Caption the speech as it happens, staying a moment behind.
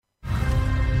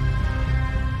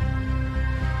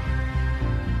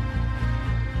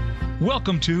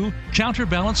Welcome to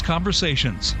Counterbalance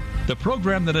Conversations, the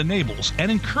program that enables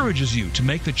and encourages you to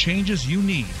make the changes you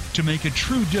need to make a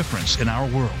true difference in our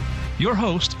world. Your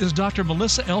host is Dr.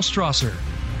 Melissa L. Strasser.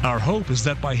 Our hope is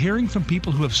that by hearing from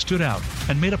people who have stood out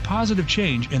and made a positive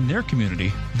change in their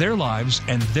community, their lives,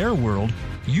 and their world,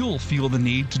 you'll feel the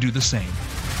need to do the same.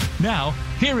 Now,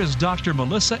 here is Dr.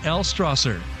 Melissa L.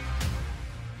 Strasser.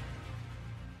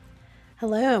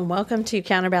 Hello and welcome to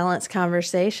Counterbalance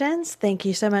Conversations. Thank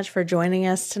you so much for joining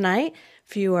us tonight.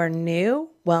 If you are new,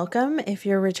 welcome. If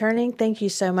you're returning, thank you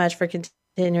so much for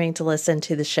continuing to listen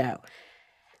to the show.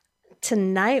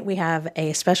 Tonight we have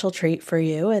a special treat for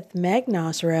you with Meg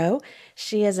Nosero.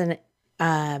 She is a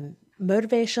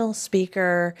motivational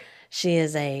speaker. She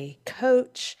is a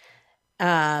coach,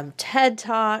 TED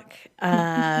Talk.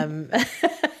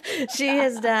 She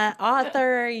is the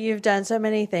author. You've done so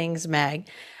many things, Meg.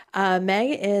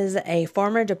 Meg is a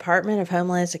former Department of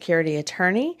Homeland Security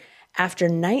attorney. After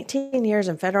 19 years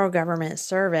in federal government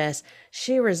service,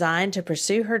 she resigned to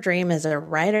pursue her dream as a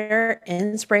writer,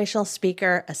 inspirational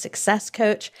speaker, a success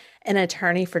coach, and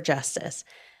attorney for justice.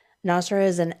 Nosero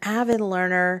is an avid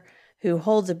learner who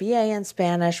holds a BA in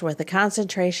Spanish with a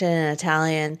concentration in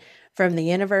Italian from the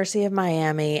University of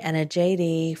Miami and a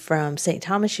JD from St.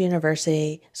 Thomas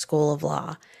University School of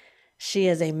Law. She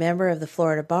is a member of the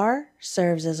Florida Bar,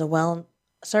 serves on the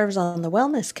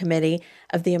Wellness Committee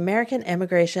of the American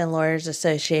Immigration Lawyers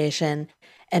Association,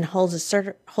 and holds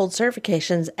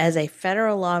certifications as a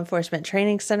Federal Law Enforcement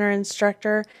Training Center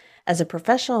instructor, as a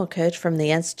professional coach from the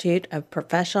Institute of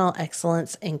Professional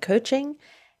Excellence in Coaching,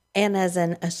 and as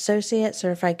an associate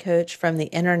certified coach from the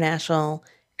International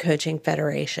Coaching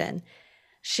Federation.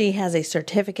 She has a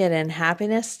certificate in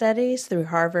happiness studies through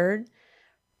Harvard.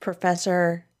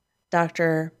 Professor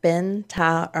Dr.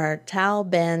 Tal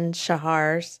Ben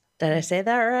Shahar's, did I say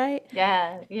that right?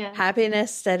 Yeah.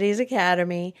 Happiness Studies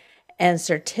Academy, and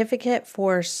certificate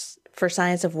for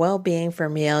Science of Well-Being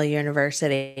from Yale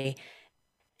University.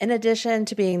 In addition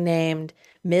to being named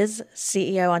Ms.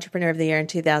 CEO Entrepreneur of the Year in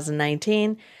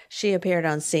 2019, she appeared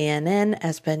on CNN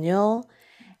Espanol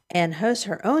and hosts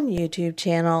her own YouTube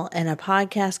channel and a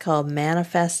podcast called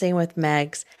Manifesting with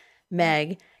Meg,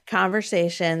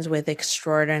 Conversations with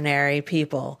Extraordinary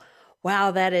People.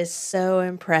 Wow, that is so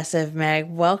impressive, Meg.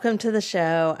 Welcome to the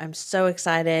show. I'm so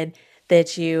excited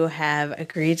that you have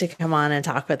agreed to come on and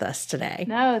talk with us today.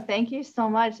 No, thank you so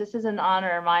much. This is an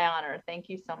honor, my honor. Thank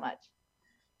you so much.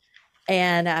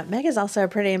 And Meg is also a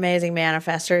pretty amazing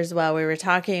manifester as well. We were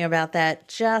talking about that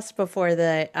just before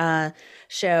the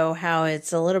show, how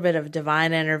it's a little bit of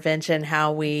divine intervention,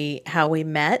 how we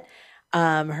met.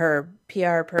 Her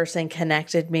PR person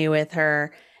connected me with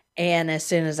her, and as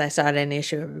soon as I saw it, I knew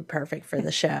she would be perfect for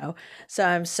the show. So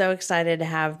I'm so excited to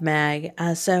have Meg.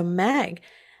 So Meg,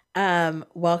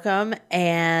 welcome.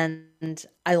 And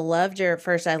I loved your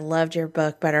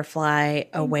book, Butterfly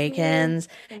Awakens.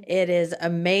 It is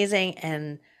amazing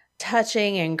and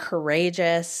touching and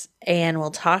courageous, and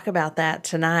we'll talk about that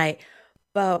tonight.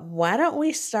 But why don't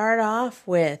we start off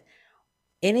with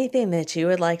anything that you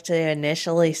would like to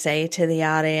initially say to the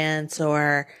audience,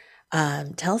 or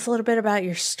tell us a little bit about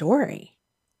your story?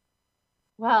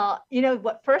 Well,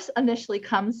 what first initially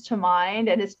comes to mind,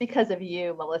 and it's because of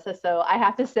you, Melissa. So I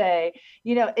have to say,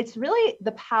 it's really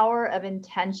the power of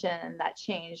intention that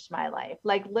changed my life.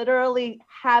 Like literally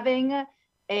having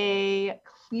a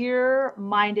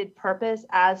clear-minded purpose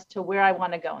as to where I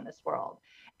want to go in this world.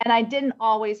 And I didn't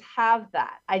always have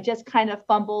that. I just kind of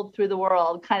fumbled through the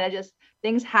world, kind of just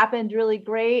things happened really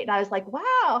great. And I was like,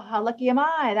 wow, how lucky am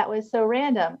I? That was so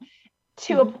random.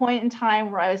 To a point in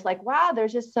time where I was like, wow,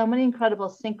 there's just so many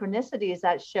incredible synchronicities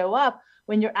that show up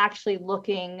when you're actually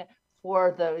looking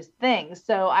for those things.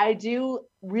 So I do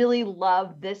really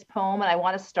love this poem, and I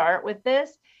want to start with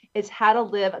this. It's How to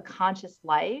Live a Conscious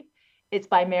Life. It's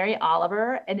by Mary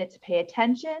Oliver, and it's pay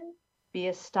attention, be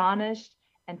astonished,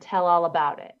 and tell all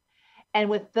about it. And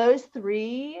with those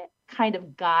three kind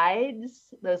of guides,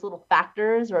 those little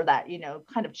factors, or that,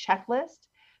 kind of checklist,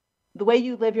 the way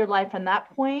you live your life from that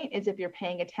point is if you're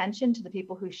paying attention to the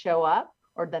people who show up,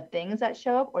 or the things that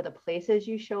show up, or the places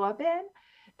you show up in,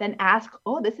 then ask,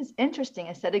 oh, this is interesting.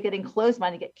 Instead of getting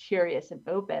closed-minded, get curious and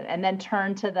open, and then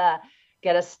turn to the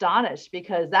get astonished,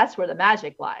 because that's where the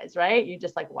magic lies, right? You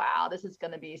just like, wow, this is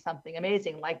going to be something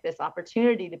amazing, like this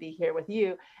opportunity to be here with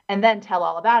you, and then tell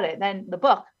all about it. Then the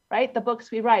book, right? The books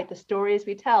we write, the stories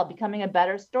we tell, becoming a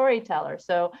better storyteller.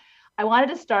 So I wanted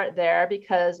to start there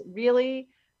because really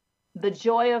the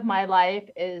joy of my life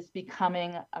is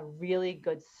becoming a really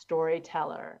good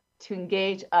storyteller to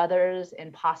engage others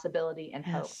in possibility and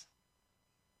hope.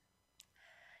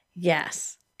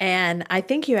 Yes. And I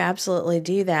think you absolutely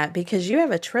do that because you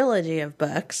have a trilogy of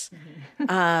books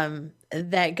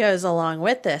that goes along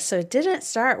with this. So it didn't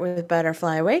start with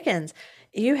Butterfly Awakens.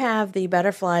 You have the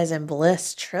Butterflies and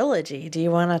Bliss trilogy. Do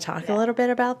you want to talk a little bit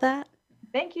about that?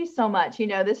 Thank you so much.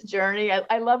 This journey,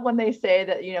 I love when they say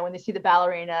that, when they see the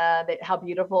ballerina, how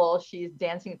beautiful she's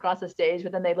dancing across the stage,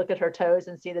 but then they look at her toes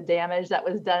and see the damage that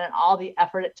was done and all the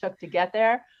effort it took to get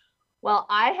there. Well,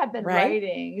 I have been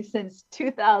writing since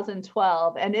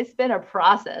 2012, and it's been a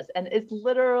process, and it's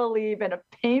literally been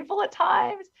painful at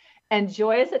times and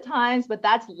joyous at times, but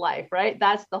that's life, right?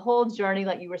 That's the whole journey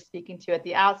that you were speaking to at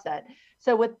the outset.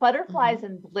 So with Butterflies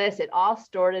and Bliss, it all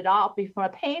started off from a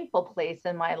painful place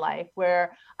in my life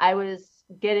where I was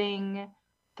getting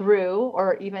through,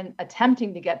 or even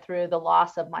attempting to get through, the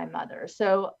loss of my mother.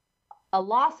 So a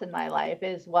loss in my life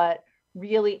is what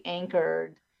really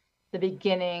anchored the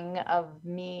beginning of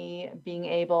me being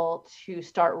able to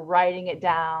start writing it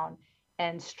down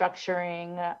and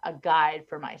structuring a guide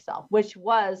for myself, which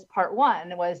was part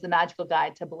one, was The Magical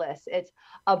Guide to Bliss. It's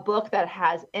a book that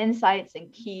has insights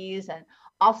and keys and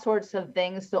all sorts of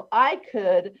things, so I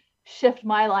could shift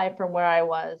my life from where I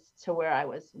was to where I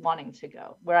was wanting to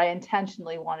go, where I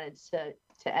intentionally wanted to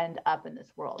end up in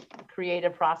this world, the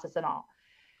creative process and all.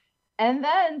 And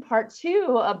then part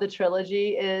two of the trilogy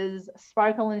is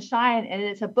Sparkle and Shine, and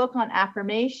it's a book on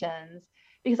affirmations,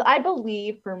 because I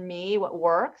believe for me, what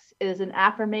works is an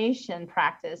affirmation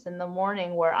practice in the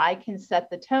morning where I can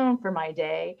set the tone for my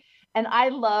day. And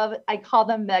I call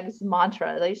them Meg's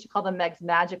mantra. I used to call them Meg's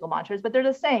magical mantras, but they're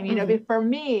the same. But for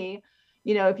me,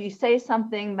 if you say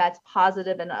something that's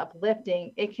positive and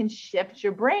uplifting, it can shift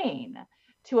your brain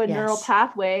to a neural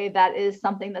pathway that is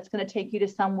something that's going to take you to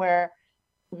somewhere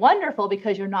wonderful,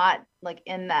 because you're not like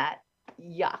in that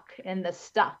yuck, in the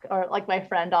stuck, or like my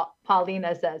friend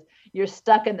Paulina says, you're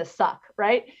stuck in the suck,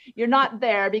 right? You're not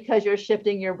there because you're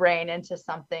shifting your brain into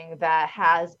something that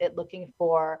has it looking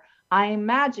for, I'm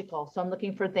magical, so I'm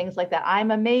looking for things like that.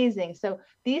 I'm amazing. So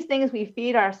these things we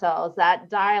feed ourselves, that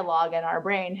dialogue in our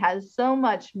brain has so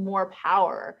much more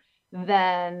power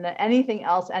than anything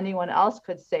else anyone else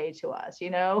could say to us.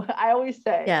 I always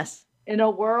say, yes, in a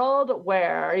world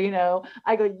where,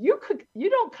 I go,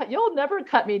 you'll never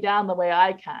cut me down the way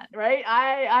I can, right?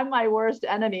 I'm my worst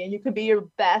enemy, and you could be your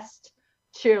best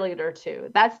cheerleader too.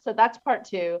 That's part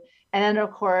two. And then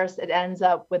of course it ends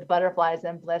up with Butterflies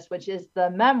and Bliss, which is the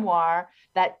memoir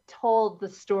that told the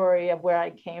story of where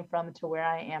I came from to where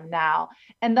I am now,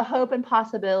 and the hope and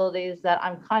possibilities that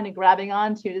I'm kind of grabbing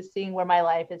onto to seeing where my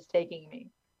life is taking me.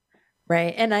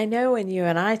 Right. And I know when you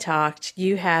and I talked,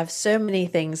 you have so many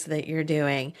things that you're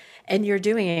doing, and you're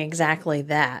doing exactly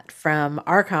that from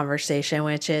our conversation,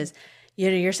 which is,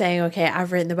 you're saying, okay,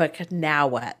 I've written the book. Now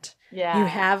what? Yeah. You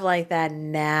have like that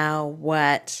now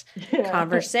what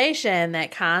conversation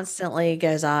that constantly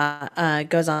goes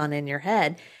on in your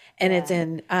head. And it's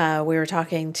in, we were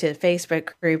talking to a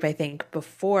Facebook group, I think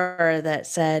before, that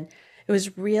said it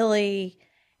was really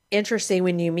interesting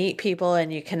when you meet people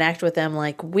and you connect with them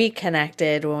like we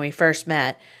connected when we first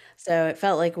met. So it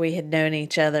felt like we had known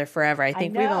each other forever. I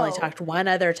think we've only talked one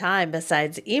other time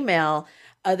besides email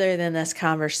other than this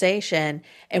conversation.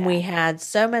 And we had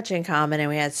so much in common, and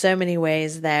we had so many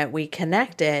ways that we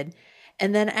connected.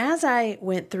 And then as I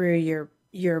went through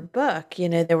your book,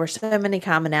 there were so many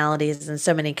commonalities and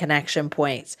so many connection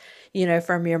points,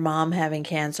 from your mom having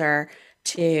cancer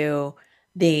to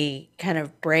the kind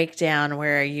of breakdown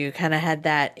where you kind of had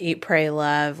that Eat, Pray,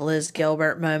 Love Liz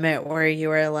Gilbert moment where you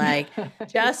were like,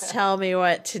 just tell me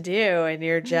what to do. And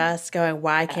you're just going,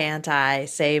 why can't I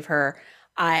save her?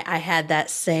 I had that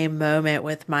same moment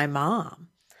with my mom.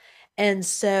 And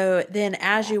so then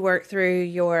as you work through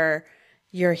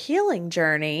your healing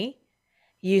journey,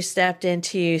 you stepped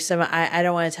into I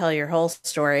don't want to tell your whole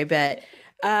story, but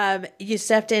you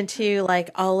stepped into like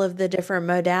all of the different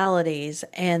modalities,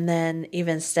 and then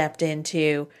even stepped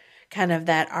into kind of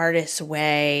that artist's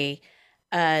way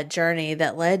journey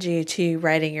that led you to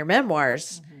writing your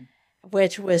memoirs,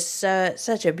 which was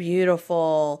such a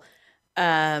beautiful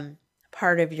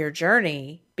part of your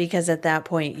journey, because at that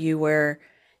point you were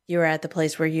at the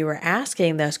place where you were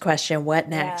asking those questions, what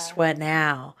next, what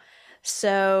now?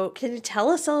 So can you tell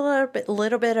us a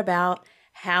little bit about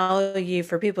how you,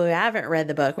 for people who haven't read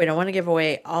the book, we don't want to give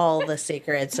away all the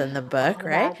secrets in the book,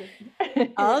 right?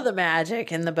 All the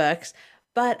magic in the books.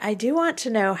 But I do want to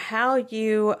know how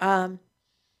you,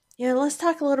 let's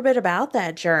talk a little bit about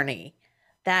that journey,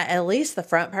 that at least the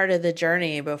front part of the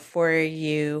journey before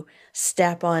you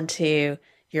step onto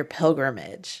your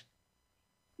pilgrimage.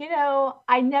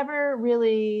 I never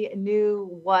really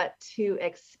knew what to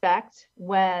expect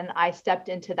when I stepped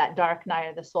into that dark night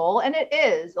of the soul. And it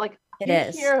is like, It you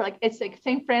is. hear, like, it's like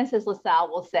St. Francis de Sales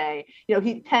will say,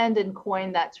 he penned and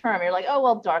coined that term. You're like, oh,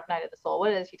 well, dark night of the soul.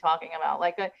 What is he talking about?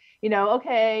 Like,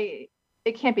 okay,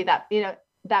 it can't be that,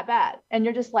 that bad. And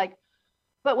you're just like,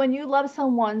 but when you love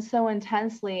someone so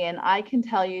intensely, and I can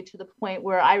tell you to the point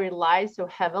where I relied so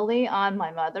heavily on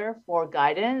my mother for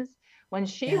guidance, when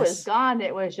she was Yes. gone,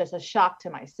 it was just a shock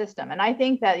to my system. And I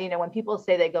think that, when people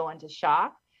say they go into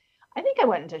shock, I think I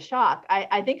went into shock.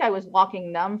 I think I was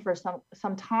walking numb for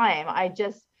some time.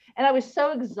 And I was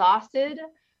so exhausted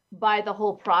by the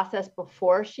whole process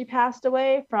before she passed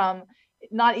away, from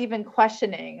not even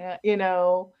questioning,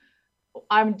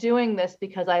 I'm doing this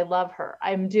because I love her.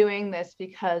 I'm doing this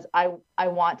because I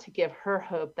want to give her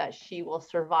hope that she will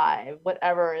survive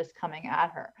whatever is coming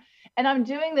at her. And I'm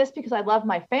doing this because I love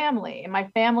my family, and my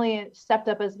family stepped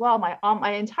up as well.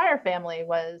 My entire family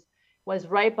was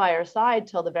right by her side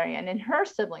till the very end, and her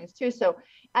siblings too. So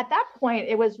at that point,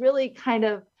 it was really kind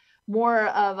of more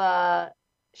of a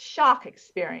shock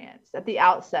experience at the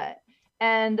outset.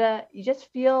 And you just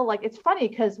feel like, it's funny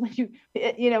because when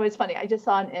it's funny. I just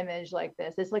saw an image like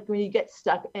this. It's like when you get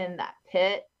stuck in that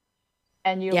pit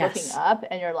and you're looking up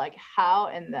and you're like, how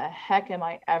in the heck am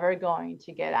I ever going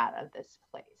to get out of this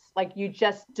place? Like, you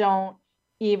just don't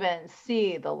even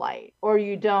see the light, or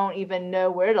you don't even know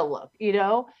where to look,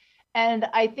 And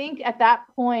I think at that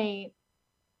point,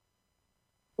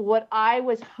 what I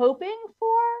was hoping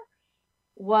for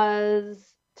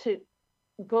was to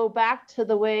go back to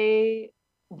the way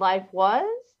life was,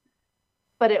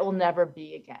 but it will never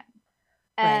be again.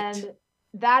 And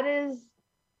that is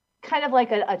kind of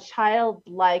like a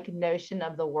childlike notion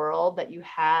of the world that you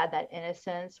had, that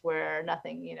innocence where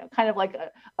nothing, kind of like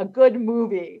a good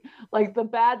movie, like the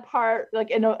bad part,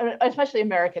 like, especially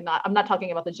American, I'm not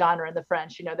talking about the genre in the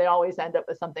French, they always end up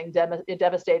with something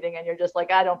devastating, and you're just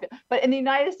like, I don't feel, but in the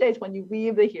United States, when you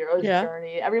leave the hero's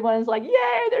journey, everyone is like,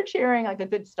 yay, they're cheering, like a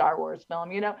good Star Wars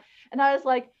film, and I was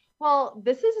like, well,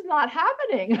 this is not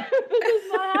happening. This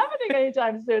is not happening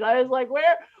anytime soon. I was like,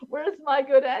 where's my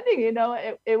good ending?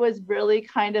 It was really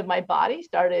kind of, my body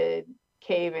started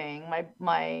caving.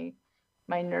 My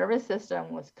nervous system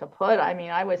was kaput. I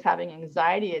mean, I was having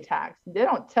anxiety attacks. They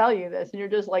don't tell you this, and you're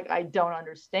just like, I don't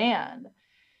understand.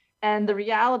 And the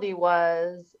reality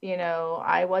was,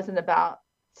 I wasn't about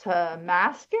to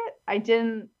mask it. I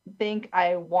didn't think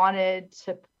I wanted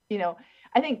to,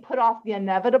 I think, put off the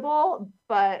inevitable,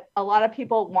 but a lot of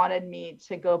people wanted me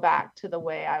to go back to the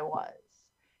way I was.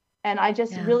 And I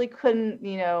just really couldn't,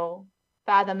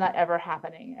 fathom that ever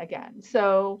happening again.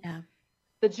 So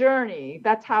the journey,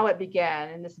 that's how it began,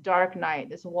 in this dark night,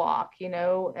 this walk,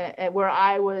 where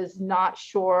I was not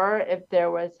sure if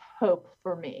there was hope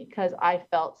for me, because I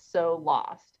felt so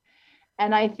lost.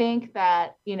 And I think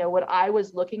that, what I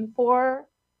was looking for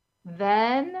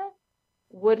then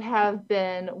would have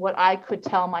been what I could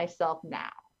tell myself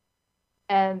now.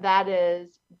 And that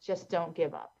is, just don't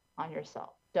give up on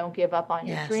yourself. Don't give up on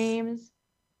your dreams.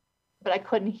 But I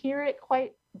couldn't hear it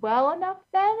quite well enough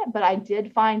then, but I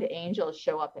did find angels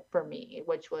show up for me,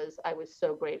 which I was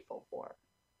so grateful for.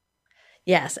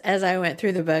 Yes. As I went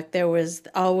through the book, there was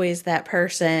always that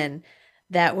person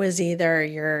that was either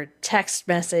your text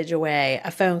message away,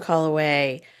 a phone call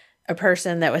away, a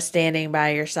person that was standing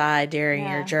by your side during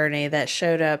your journey that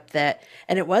showed up,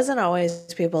 and it wasn't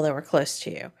always people that were close to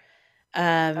you.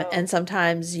 And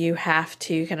sometimes you have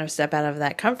to kind of step out of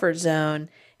that comfort zone,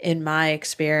 in my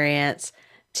experience,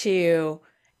 to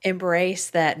embrace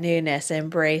that newness,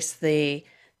 embrace the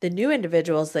new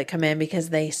individuals that come in, because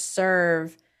they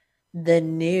serve the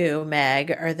new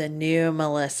Meg or the new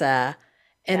Melissa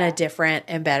in a different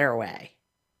and better way.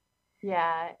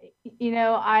 Yeah.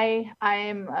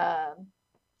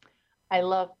 I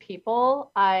love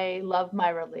people. I love my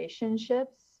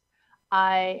relationships.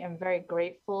 I am very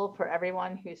grateful for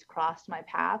everyone who's crossed my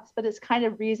paths, but it's kind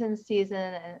of reason,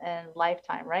 season, and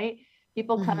lifetime, right?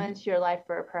 People come into your life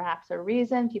for perhaps a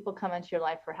reason. People come into your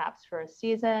life perhaps for a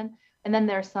season. And then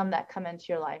there's some that come into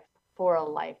your life for a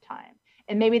lifetime.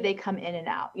 And maybe they come in and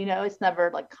out. It's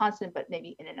never like constant, but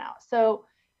maybe in and out. So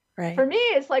for me,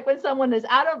 it's like when someone is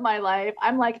out of my life,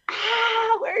 I'm like,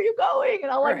 where are you going?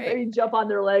 And I'll maybe jump on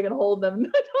their leg and hold them.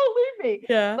 Don't leave me.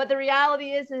 Yeah. But the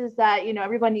reality is that,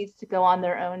 everyone needs to go on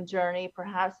their own journey.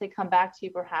 Perhaps they come back to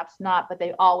you, perhaps not, but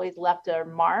they always left a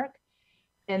mark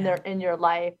in your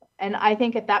life. And I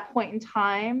think at that point in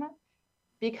time,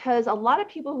 because a lot of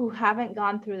people who haven't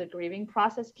gone through the grieving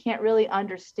process can't really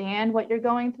understand what you're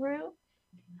going through.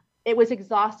 it was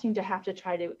exhausting to have to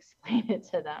try to explain it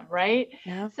to them. Right.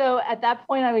 Yeah. So at that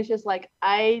point, I was just like,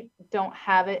 I don't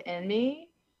have it in me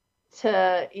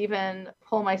to even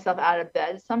pull myself out of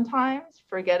bed sometimes,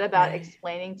 forget about Right.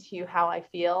 explaining to you how I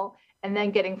feel, and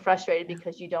then getting frustrated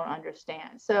because you don't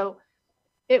understand. So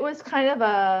it was kind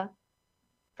of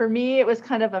for me, it was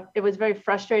very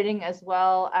frustrating as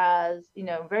well as,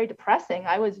 very depressing.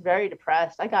 I was very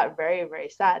depressed. I got very, very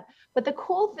sad. But the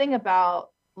cool thing about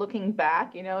looking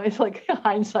back, it's like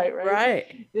hindsight, right?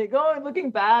 Right. You go and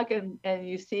looking back and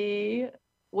you see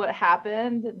what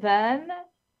happened then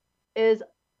is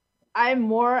I'm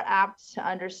more apt to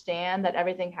understand that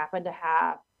everything happened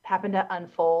to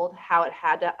unfold how it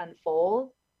had to unfold.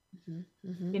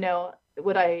 Mm-hmm.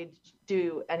 Would I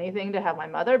do anything to have my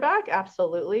mother back?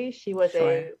 Absolutely. She was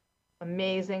a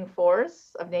amazing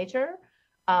force of nature.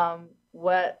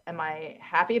 What am I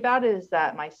happy about is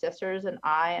that my sisters and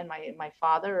I and my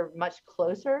father are much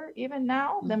closer even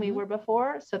now than we were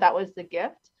before. So that was the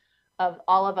gift of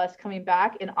all of us coming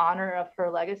back in honor of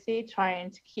her legacy, trying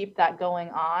to keep that going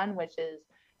on, which is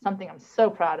something I'm so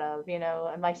proud of,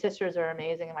 and my sisters are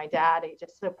amazing. And my dad, I'm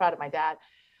just so proud of my dad.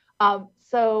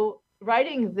 So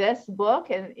writing this book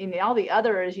and in all the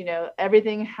others,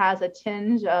 everything has a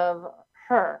tinge of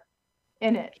her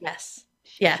in it. Yes.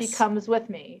 She comes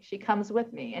with me.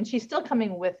 And she's still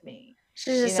coming with me.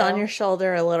 She's just on your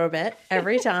shoulder a little bit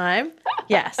every time.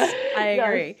 Yes, I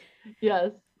agree.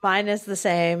 Yes. Mine is the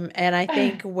same. And I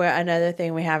think another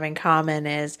thing we have in common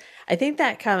is I think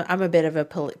that I'm a bit of a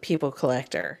people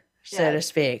collector, so to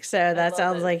speak. So that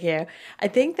sounds like you. I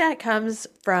think that comes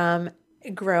from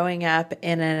growing up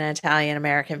in an Italian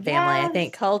American family. I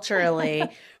think culturally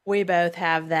we both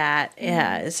have that.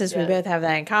 Yeah, since we both have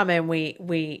that in common,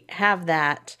 we have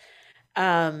that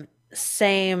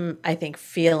same, I think,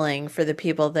 feeling for the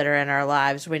people that are in our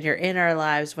lives. When you're in our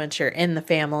lives, once you're in the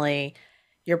family,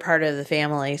 you're part of the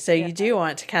family. So you do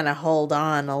want to kind of hold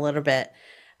on a little bit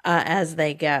as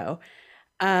they go.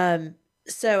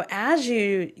 So as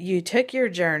you took your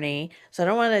journey, so I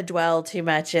don't want to dwell too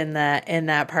much in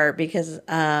that part because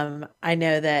I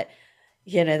know that,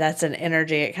 that's an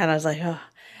energy. It kind of was like, oh,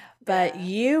 but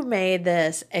you made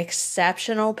this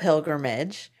exceptional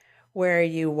pilgrimage where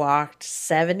you walked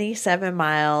 77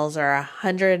 miles or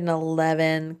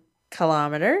 111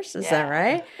 kilometers. Is that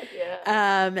right?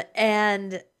 Yeah.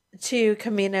 And to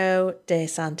Camino de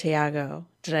Santiago.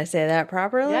 Did I say that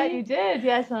properly? Yeah, you did.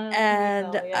 Yes.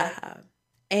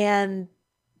 And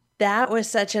that was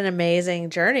such an amazing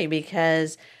journey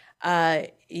because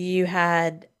you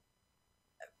had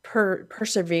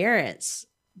perseverance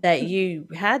that you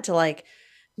had to, like,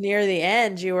 near the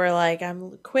end, you were like,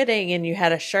 I'm quitting. And you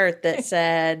had a shirt that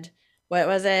said, what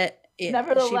was it?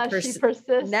 Nevertheless, she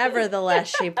persisted.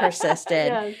 Nevertheless, she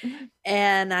persisted. Yes.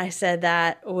 And I said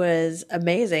that was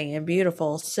amazing and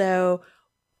beautiful. So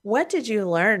what did you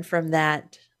learn from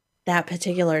that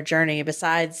particular journey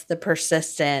besides the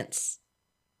persistence?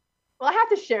 Well, I have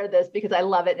to share this because I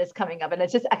love it and it's coming up. And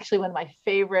it's just actually one of my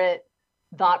favorite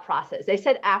thought process. They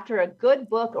said after a good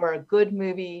book or a good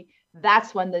movie,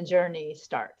 that's when the journey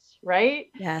starts, right?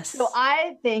 Yes. So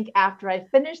I think after I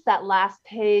finished that last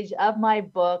page of my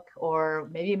book or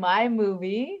maybe my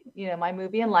movie, my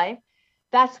movie in life,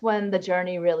 that's when the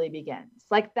journey really begins.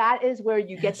 Like that is where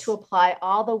you get to apply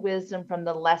all the wisdom from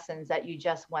the lessons that you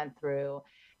just went through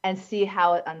and see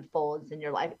how it unfolds in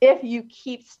your life. If you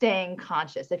keep staying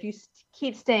conscious, if you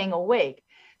keep staying awake.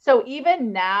 So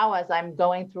even now, as I'm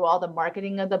going through all the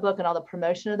marketing of the book and all the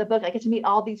promotion of the book, I get to meet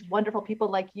all these wonderful people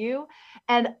like you.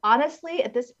 And honestly,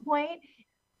 at this point,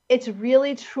 it's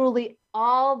really, truly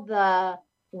all the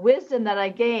wisdom that I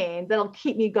gained that'll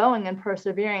keep me going and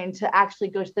persevering to actually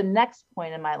go to the next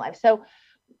point in my life. So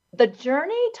the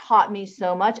journey taught me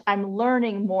so much. I'm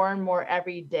learning more and more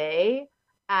every day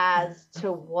as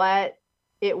to what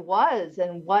it was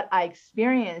and what I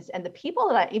experienced and the people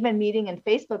that I even meeting in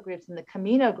Facebook groups and the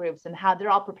Camino groups and how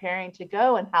they're all preparing to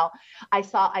go and how I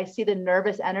see the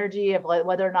nervous energy of like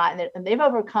whether or not, and they've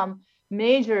overcome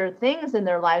major things in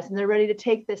their lives and they're ready to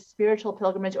take this spiritual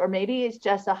pilgrimage, or maybe it's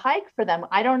just a hike for them.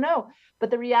 I don't know.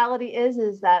 But the reality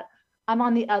is that I'm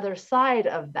on the other side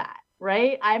of that,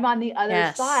 right? I'm on the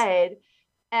other side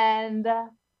and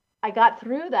I got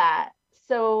through that.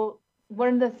 So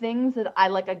one of the things that I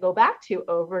go back to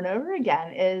over and over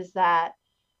again is that,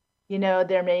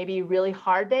 there may be really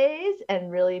hard days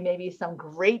and really maybe some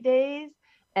great days.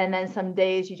 And then some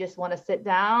days you just want to sit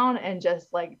down and just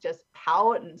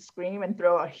pout and scream and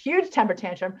throw a huge temper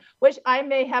tantrum, which I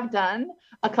may have done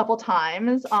a couple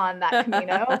times on that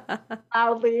Camino.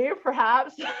 loudly,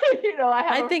 perhaps.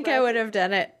 I think I would have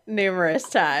done it numerous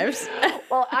times.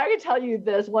 Well, I can tell you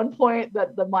this one point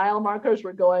that the mile markers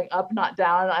were going up, not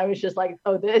down. And I was just like,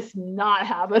 oh, this not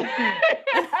happening.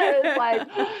 I was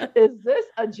like, is this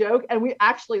a joke? And we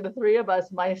actually, the three of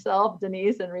us, myself,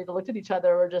 Denise, and Rita, looked at each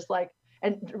other. We're just like,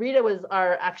 and Rita was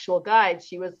our actual guide.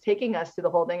 She was taking us through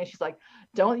the whole thing. And she's like,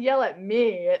 don't yell at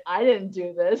me. I didn't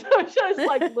do this. Just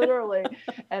like literally.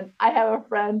 And I have a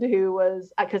friend who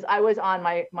was, because I was on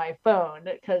my phone,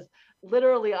 because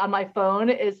literally on my phone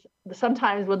is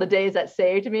sometimes one of the days that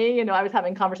saved me. I was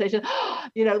having conversation,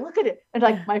 look at it. And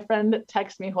like my friend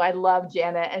texted me, who I love,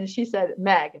 Janet. And she said,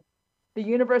 Meg, the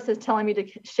universe is telling me to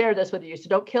share this with you. So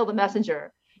don't kill the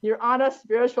messenger. You're on a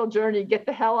spiritual journey. Get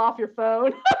the hell off your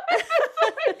phone.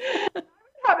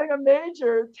 Having a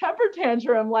major temper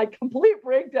tantrum, like complete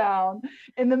breakdown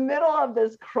in the middle of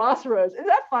this crossroads. Isn't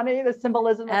that funny? The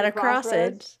symbolism at a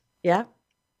crossroads. Yeah.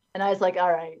 And I was like,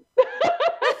 all right.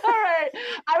 All right.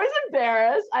 I was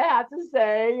embarrassed, I have to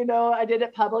say. I did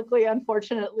it publicly,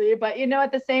 unfortunately. But,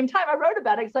 at the same time, I wrote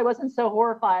about it because I wasn't so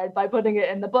horrified by putting it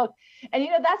in the book. And,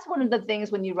 that's one of the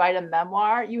things when you write a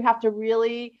memoir, you have to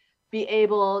really be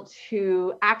able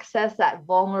to access that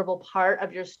vulnerable part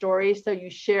of your story. So you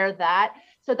share that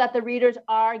so that the readers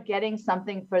are getting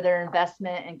something for their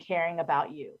investment and caring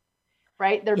about you,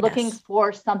 right? They're looking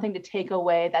for something to take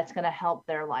away that's going to help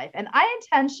their life. And I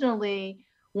intentionally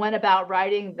went about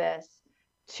writing this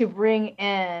to bring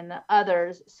in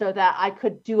others so that I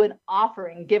could give an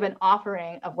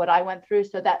offering of what I went through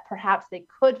so that perhaps they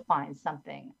could find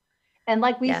something. And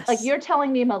like you're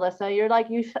telling me, Melissa, you're like,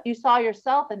 you saw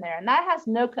yourself in there, and I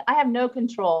have no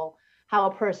control how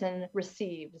a person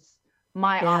receives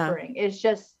my offering. It's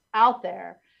just out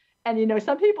there. And,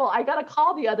 some people, I got a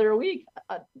call the other week,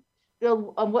 a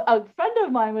friend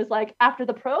of mine was like, after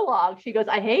the prologue, she goes,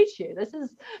 I hate you. This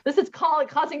is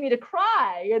causing me to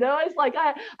cry. It's like,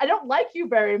 I don't like you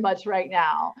very much right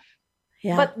now.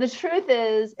 Yeah. But the truth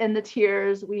is, in the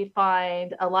tears, we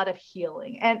find a lot of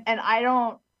healing. And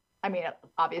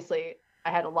obviously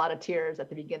I had a lot of tears at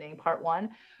the beginning, part one,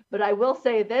 but I will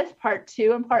say this, part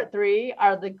two and part three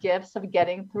are the gifts of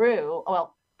getting through.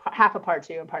 Well, half of part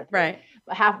two and part three, right?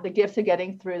 But half the gifts of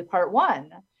getting through part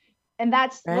one. And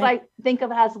that's what I think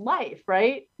of as life,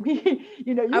 right? I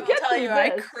will tell you,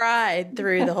 I cried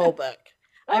through the whole book.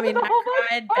 I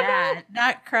cried bad,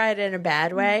 not cried in a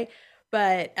bad way,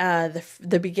 but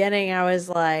the beginning, I was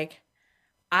like,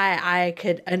 I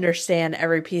could understand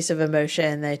every piece of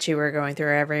emotion that you were going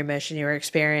through, every emotion you were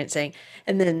experiencing.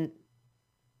 And then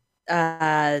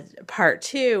part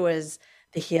two was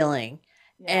the healing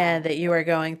and that you were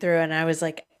going through. And I was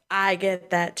like, I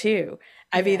get that too.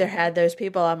 I've either had those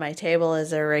people on my table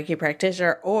as a Reiki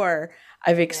practitioner, or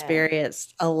I've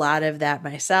experienced a lot of that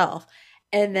myself.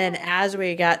 And then as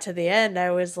we got to the end,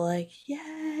 I was like,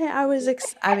 I was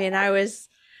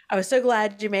so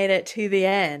glad you made it to the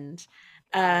end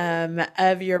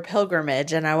of your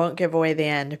pilgrimage. And I won't give away the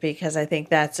end because I think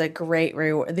that's a great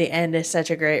reward. The end is such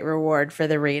a great reward for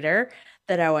the reader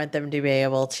that I want them to be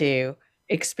able to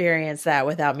experience that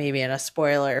without me being a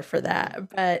spoiler for that.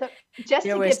 But just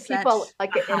to give people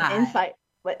like an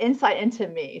insight into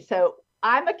me. So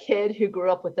I'm a kid who grew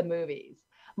up with the movies.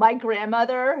 My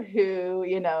grandmother, who,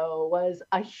 was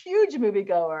a huge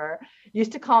moviegoer,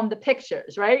 used to call them the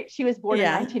pictures, right? She was born in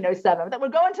 1907. That we're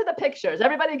going to the pictures.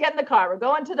 Everybody get in the car. We're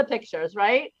going to the pictures,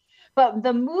 right? But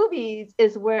the movies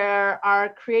is where our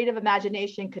creative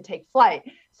imagination could take flight.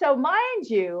 So mind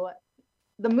you,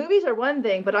 the movies are one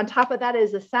thing, but on top of that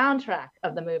is the soundtrack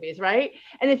of the movies, right?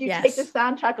 And if you take the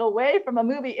soundtrack away from a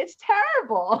movie, it's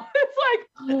terrible. It's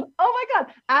like, oh my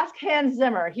God, ask Hans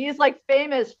Zimmer. He's like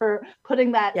famous for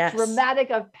putting that dramatic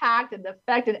effect and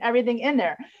effect and everything in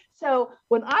there. So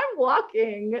when I'm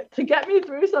walking, to get me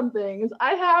through some things,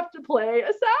 I have to play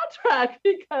a soundtrack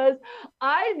because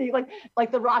I need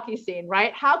like the Rocky scene,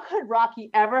 right? How could Rocky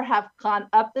ever have gone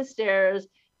up the stairs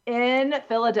in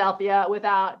Philadelphia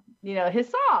without, his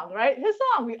song, right? His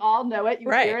song, we all know it. You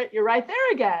hear it, you're right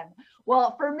there again.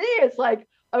 Well, for me, it's like,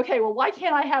 okay, well, why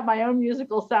can't I have my own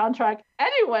musical soundtrack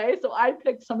anyway? So I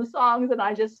picked some songs and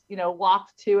I just,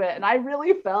 walked to it. And I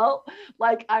really felt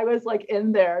like I was like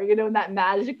in there, in that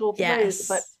magical place.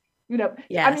 But,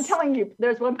 I'm telling you,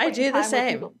 there's one point I do the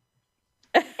same.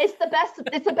 It's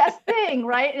the best thing,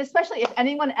 right? And especially if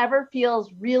anyone ever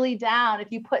feels really down,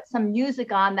 if you put some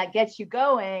music on that gets you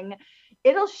going,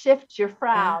 it'll shift your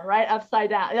frown right upside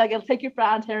down. Like it'll take your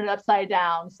frown, turn it upside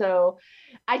down. So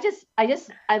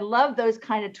I love those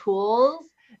kind of tools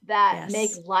that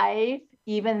make life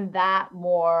even that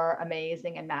more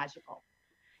amazing and magical.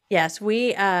 Yes,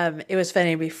 we it was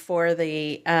funny before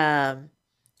the show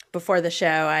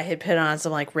I had put on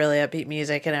some like really upbeat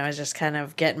music and I was just kind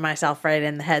of getting myself right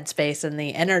in the headspace and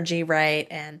the energy right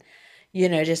and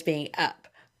just being up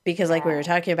because like we were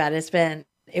talking about it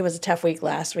was a tough week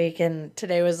last week and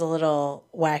today was a little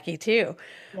wacky too.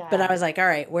 Yeah. But I was like, all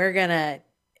right, we're going to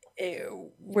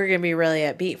be really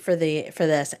upbeat for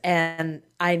this. And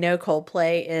I know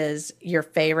Coldplay is your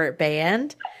favorite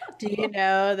band. Do you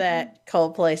know that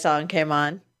Coldplay song came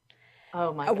on?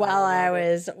 Oh my God. While I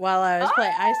was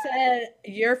playing, I said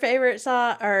your favorite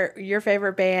song or your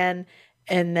favorite band,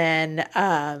 and then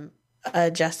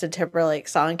a Justin Timberlake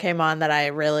song came on that I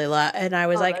really love, and I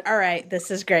was like, all right,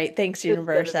 this is great. Thanks,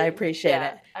 universe. I appreciate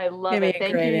it. I love it.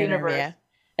 Thank you, universe.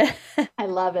 I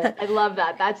love it. I love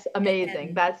that. That's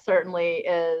amazing. That certainly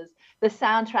is the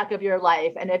soundtrack of your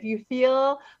life. And if you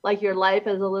feel like your life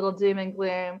is a little doom and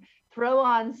gloom, throw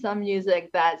on some music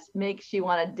that makes you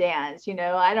want to dance.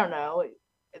 I don't know.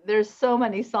 There's so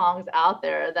many songs out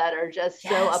there that are just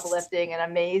so uplifting and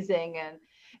amazing.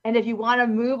 And if you want to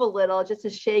move a little just to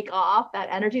shake off that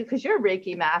energy, because you're a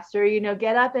Reiki master,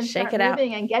 get up and start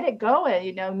moving and get it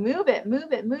going, move it.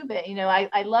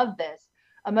 I love this.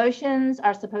 Emotions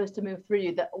are supposed to move through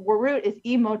you. The root is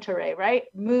emotere, right?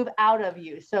 Move out of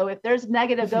you. So if there's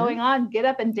negative going on, get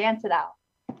up and dance it out.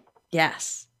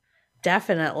 Yes,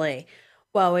 definitely.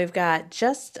 Well, we've got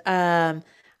just, I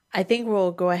think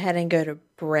we'll go ahead and go to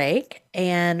break.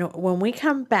 And when we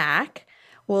come back,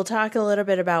 we'll talk a little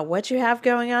bit about what you have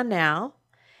going on now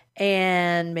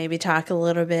and maybe talk a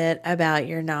little bit about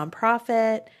your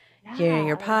nonprofit,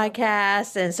 your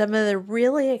podcast, and some of the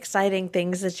really exciting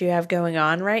things that you have going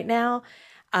on right now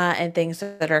and things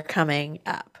that are coming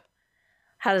up.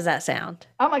 How does that sound?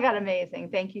 Oh my God, amazing.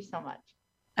 Thank you so much.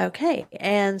 Okay,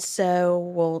 and so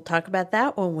we'll talk about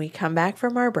that when we come back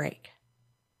from our break.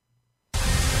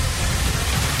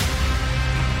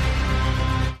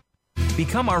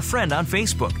 Become our friend on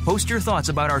Facebook. Post your thoughts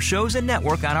about our shows and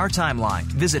network on our timeline.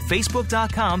 Visit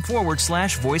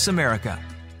facebook.com/Voice America.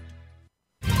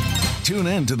 Tune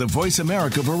in to the Voice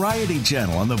America Variety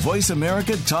channel on the Voice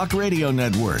America Talk Radio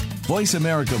Network. Voice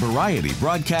America Variety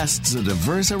broadcasts a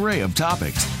diverse array of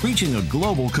topics, reaching a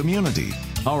global community.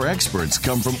 Our experts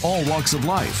come from all walks of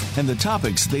life, and the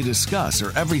topics they discuss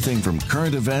are everything from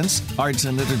current events, arts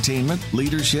and entertainment,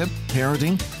 leadership,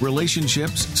 parenting,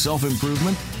 relationships,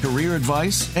 self-improvement, career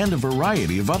advice, and a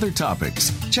variety of other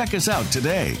topics. Check us out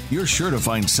today. You're sure to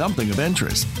find something of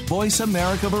interest. Voice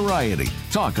America Variety.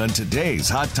 Talk on today's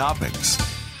hot topics.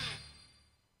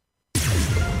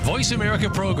 Voice America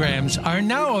programs are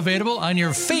now available on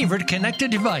your favorite connected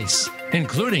device,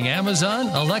 including Amazon,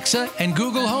 Alexa, and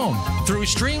Google Home. Through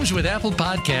streams with Apple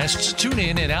Podcasts,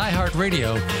 TuneIn, and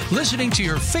iHeartRadio, listening to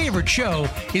your favorite show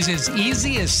is as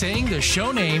easy as saying the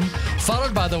show name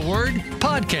followed by the word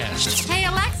podcast. Hey,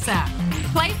 Alexa,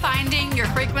 play Finding Your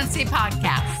Frequency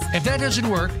podcast. If that doesn't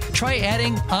work, try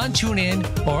adding on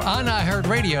TuneIn or on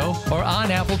iHeartRadio or on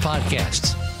Apple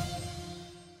Podcasts.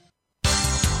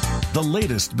 The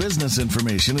latest business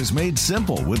information is made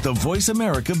simple with the Voice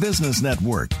America Business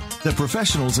Network. The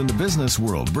professionals in the business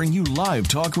world bring you live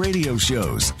talk radio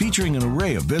shows featuring an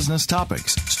array of business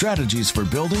topics, strategies for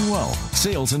building wealth,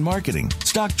 sales and marketing,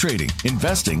 stock trading,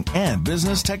 investing, and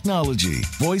business technology.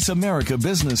 Voice America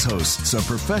Business hosts are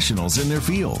professionals in their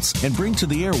fields and bring to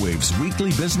the airwaves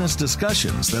weekly business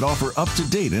discussions that offer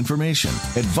up-to-date information,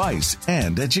 advice,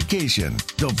 and education.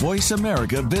 The Voice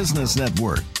America Business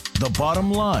Network. The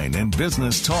bottom line in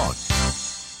business talk.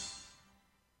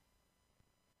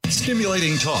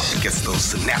 Stimulating talk. It gets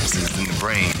those synapses in the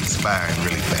brain firing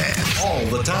really fast. All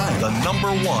the time. The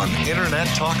 #1 internet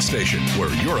talk station where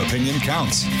your opinion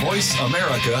counts.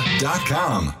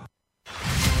 VoiceAmerica.com.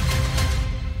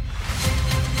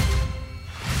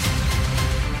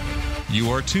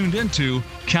 You are tuned into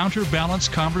Counterbalance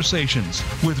Conversations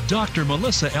with Dr.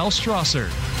 Melissa L. Strasser.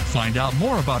 Find out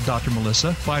more about Dr.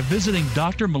 Melissa by visiting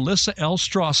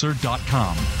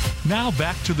drmelissaalstrasser.com. Now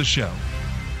back to the show.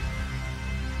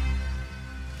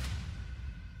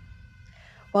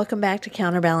 Welcome back to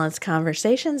Counterbalance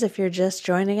Conversations. If you're just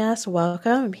joining us,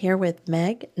 welcome. I'm here with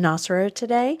Meg Nosero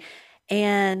today,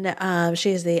 and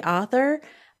she is the author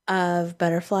of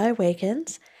Butterfly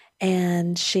Awakens.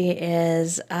 And she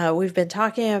is, we've been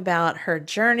talking about her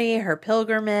journey, her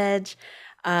pilgrimage,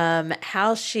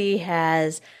 how she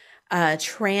has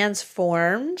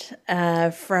transformed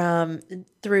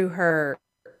through her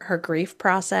grief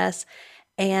process.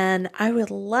 And I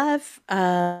would love,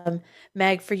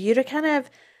 Meg, for you to kind of,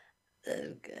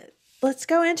 let's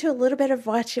go into a little bit of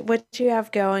what you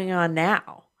have going on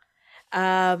now.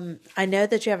 I know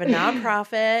that you have a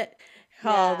nonprofit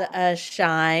called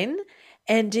Shine.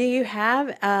 And do you have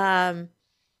a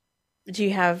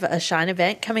Shine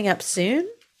event coming up soon?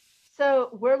 So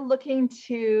we're looking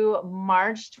to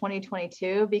March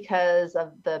 2022 because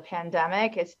of the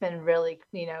pandemic. It's been really,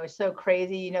 so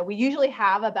crazy. We usually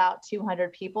have about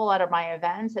 200 people at my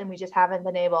events, and we just haven't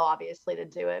been able, obviously, to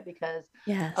do it because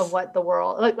of what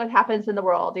happens in the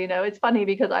world. It's funny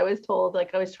because I was told,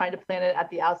 I was trying to plan it at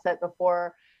the outset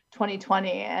before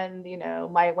 2020. And,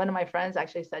 one of my friends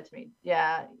actually said to me,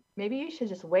 yeah, maybe you should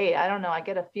just wait. I don't know. I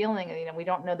get a feeling, we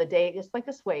don't know the date,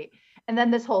 just wait. And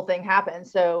then this whole thing happened.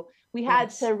 So we had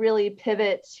to really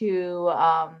pivot to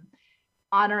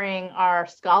honoring our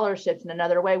scholarships in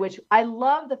another way, which I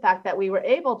love the fact that we were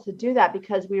able to do that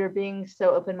because we were being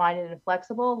so open-minded and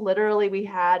flexible. Literally, we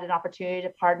had an opportunity to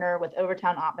partner with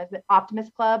Overtown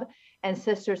Optimist Club and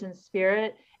Sisters in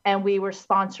Spirit. And we were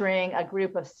sponsoring a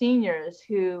group of seniors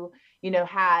who,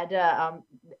 had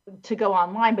to go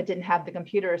online, but didn't have the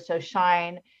computers. So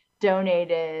Shine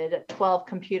donated 12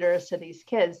 computers to these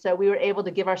kids. So we were able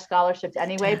to give our scholarships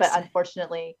anyway, but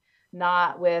unfortunately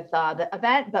not with the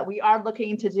event. But we are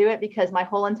looking to do it because my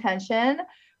whole intention,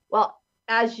 well,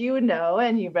 as you know,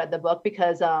 and you've read the book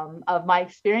because of my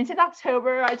experience in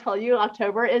October, I tell you,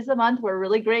 October is the month where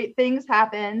really great things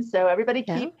happen. So everybody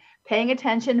keep paying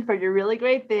attention for your really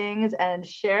great things and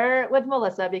share it with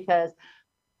Melissa, because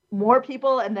more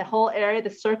people in the whole area, the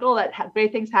circle that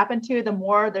great things happen to, the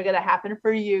more they're going to happen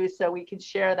for you. So we can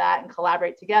share that and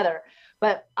collaborate together.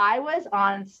 But I was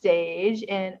on stage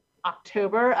in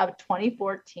October of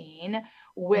 2014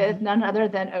 with none other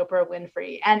than Oprah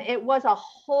Winfrey. And it was a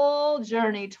whole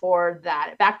journey toward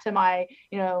that. Back to my,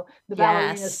 the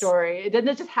ballerina story. It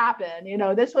didn't just happen.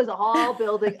 This was all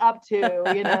building up to,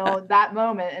 that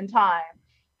moment in time.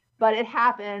 But it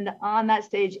happened on that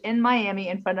stage in Miami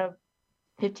in front of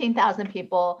 15,000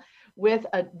 people with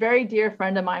a very dear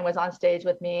friend of mine was on stage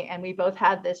with me. And we both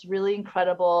had this really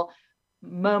incredible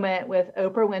moment with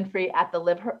Oprah Winfrey at the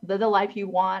Live the Life You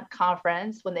Want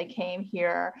conference when they came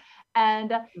here.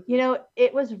 And,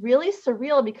 it was really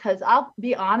surreal because I'll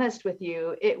be honest with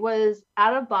you, it was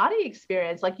out of body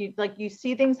experience. Like you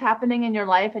see things happening in your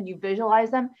life and you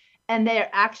visualize them and they're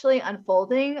actually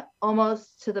unfolding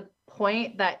almost to the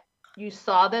point that you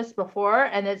saw this before.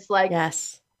 And it's like,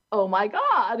 oh my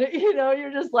God,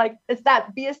 you're just like, it's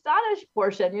that be astonished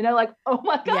portion, oh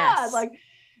my God,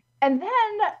 and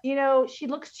then, she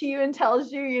looks to you and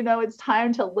tells you, it's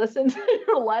time to listen to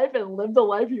your life and live the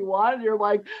life you want. And you're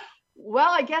like,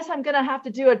 well, I guess I'm going to have to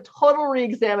do a total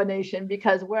reexamination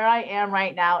because where I am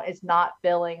right now is not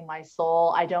filling my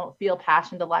soul. I don't feel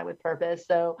passion to lie with purpose.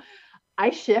 So I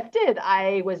shifted.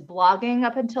 I was blogging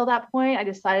up until that point. I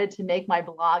decided to make my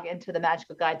blog into the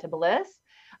Magical Guide to Bliss.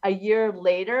 A year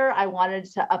later, I wanted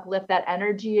to uplift that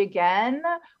energy again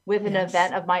with an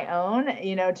event of my own,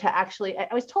 to actually,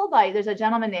 I was told there's a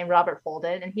gentleman named Robert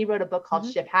Holden, and he wrote a book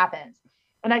called Shift Happens.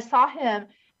 And I saw him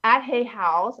at a Hay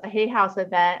House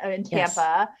event in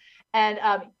Tampa. And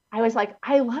I was like,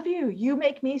 I love you. You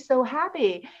make me so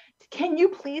happy. Can you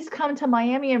please come to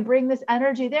Miami and bring this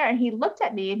energy there? And he looked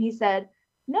at me and he said,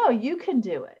 no, you can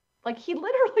do it. He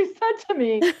literally said to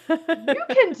me, you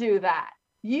can do that.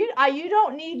 You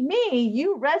don't need me.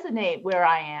 You resonate where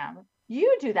I am.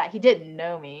 You do that. He didn't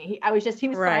know me. He was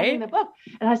signing the book.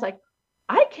 And I was like,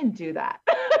 I can do that.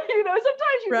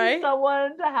 Sometimes you need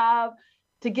someone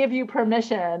to give you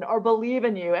permission or believe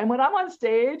in you. And when I'm on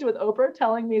stage with Oprah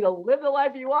telling me to live the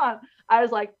life you want, I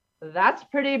was like, that's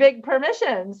pretty big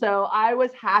permission. So I was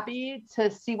happy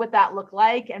to see what that looked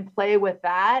like and play with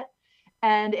that.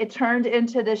 And it turned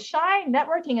into this Shine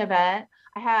networking event.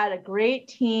 I had a great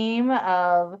team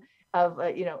of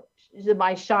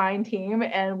my Shine team,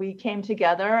 and we came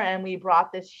together and we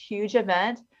brought this huge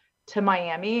event to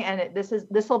Miami. And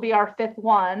this will be our fifth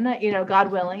one,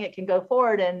 God willing, it can go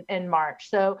forward in March.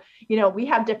 So, we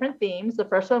have different themes. The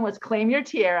first one was Claim Your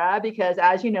Tiara, because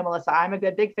as you know, Melissa, I'm a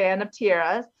good big fan of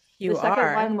tiaras. The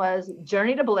second one was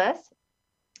Journey to Bliss.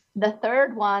 The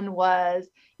third one was,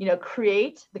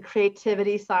 create the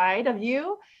creativity side of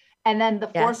you. And then the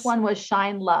fourth one was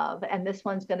Shine Love. And this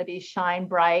one's going to be Shine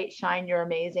Bright, Shine Your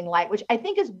Amazing Light, which I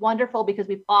think is wonderful because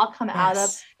we've all come out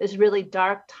of this really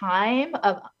dark time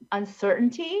of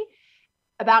uncertainty,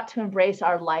 about to embrace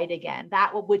our light again,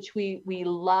 that which we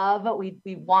love, we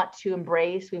want to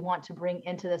embrace, we want to bring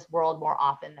into this world more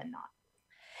often than not.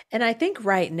 And I think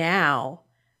right now,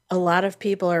 a lot of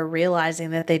people are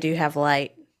realizing that they do have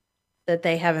light, that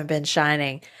they haven't been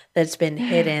shining, that's been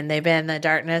hidden. They've been in the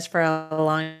darkness for a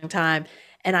long time.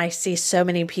 And I see so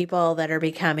many people that are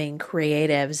becoming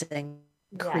creatives and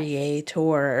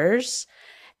creators.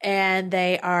 and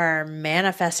they are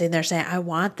manifesting. They're saying, I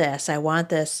want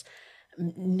this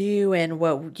new and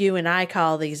what you and I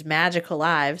call these magical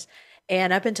lives.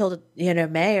 And up until,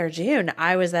 May or June,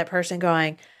 I was that person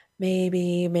going,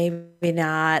 maybe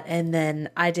not. And then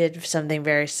I did something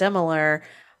very similar.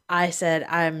 I said,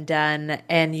 I'm done.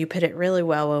 And you put it really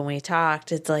well when we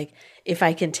talked. It's like, if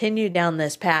I continue down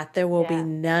this path, there will be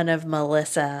none of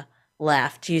Melissa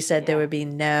left. You said there would be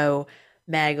no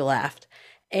Meg left.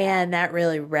 And that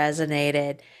really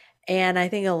resonated. And I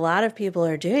think a lot of people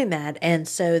are doing that. And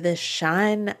so this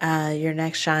Shine, your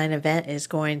next Shine event is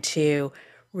going to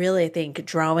really, I think,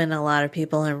 draw in a lot of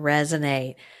people and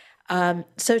resonate.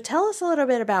 So tell us a little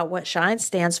bit about what Shine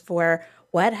stands for,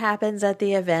 what happens at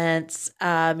the events.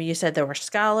 You said there were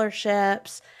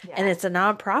scholarships, and it's a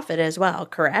nonprofit as well,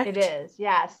 correct? It is,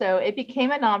 yeah. So it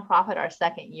became a nonprofit our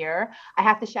second year. I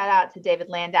have to shout out to David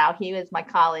Landau. He was my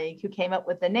colleague who came up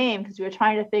with the name because we were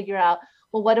trying to figure out,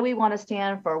 well, what do we want to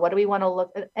stand for? What do we want to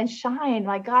look at? And shine?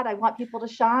 My God, I want people to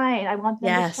shine. I want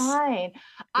them to shine.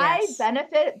 I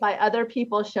benefit by other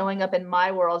people showing up in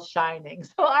my world shining.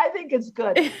 So I think it's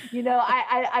good.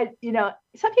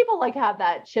 Some people like have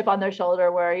that chip on their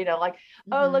shoulder where,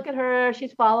 oh, look at her.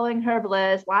 She's following her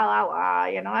bliss. Wow,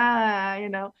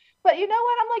 But you know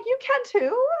what? I'm like, you can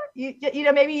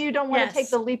too. Maybe you don't want to take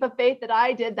the leap of faith that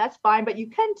I did. That's fine. But you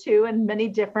can too in many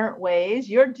different ways.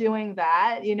 You're doing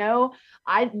that.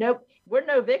 I know we're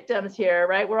no victims here,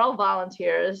 right? We're all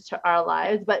volunteers to our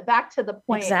lives. But back to the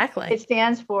point, it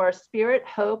stands for Spirit,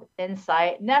 Hope,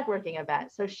 Insight Networking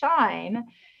Event. So Shine.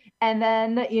 And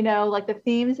then, like the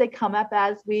themes they come up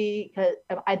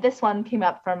this one came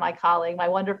up from my colleague, my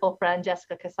wonderful friend,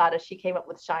 Jessica Casada. She came up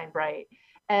with Shine Bright.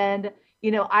 And,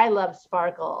 I love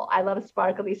sparkle. I love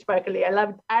sparkly.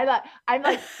 I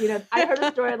heard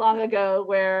a story long ago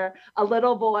where a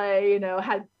little boy,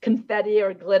 had confetti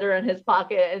or glitter in his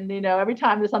pocket. And, every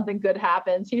time something good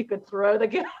happens, he could throw the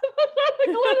glitter.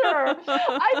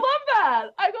 I love that.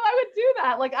 I would do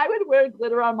that. Like I would wear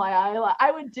glitter on my eye.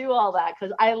 I would do all that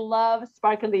because I love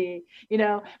sparkly.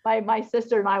 My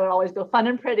sister and I would always go fun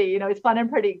and pretty. It's fun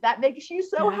and pretty. That makes you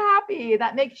so happy.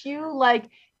 That makes you like,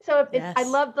 so I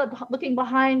love looking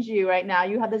behind you right now.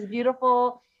 You have this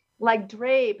beautiful like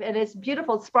drape and it's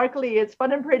beautiful, it's sparkly, it's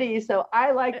fun and pretty. So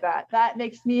I like that. That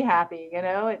makes me happy.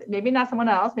 Maybe not someone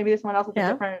else. Maybe someone else with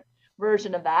a different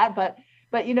version of that. But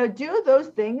do those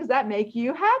things that make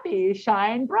you happy.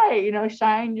 Shine bright.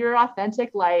 Shine your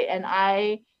authentic light. And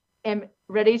I am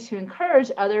ready to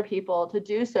encourage other people to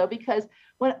do so because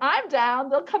when I'm down,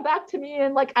 they'll come back to me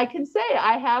and like I can say,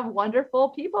 I have wonderful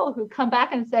people who come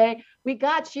back and say, we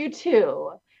got you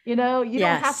too. You don't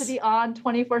have to be on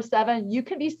 24/7. You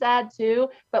can be sad too,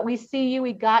 but we see you,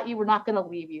 we got you. We're not going to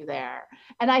leave you there.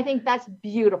 And I think that's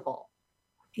beautiful.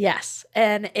 Yes.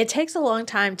 And it takes a long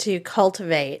time to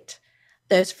cultivate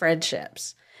those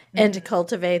friendships and to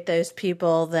cultivate those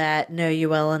people that know you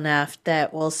well enough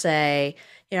that will say,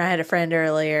 I had a friend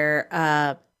earlier,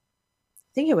 I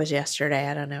think it was yesterday.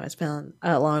 I don't know. It's been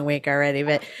a long week already,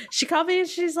 but she called me and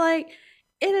she's like,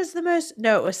 it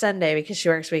was Sunday because she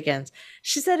works weekends.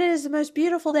 She said, it is the most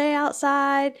beautiful day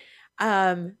outside.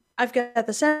 I've got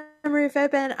the sunroof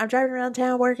open. I'm driving around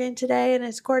town working today and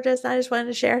it's gorgeous. And I just wanted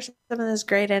to share some of this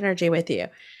great energy with you.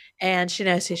 And she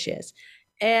knows who she is.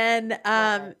 And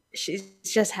she's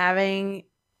just having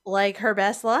like her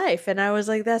best life. And I was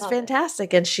like, that's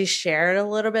fantastic. And she shared a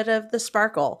little bit of the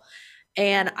sparkle.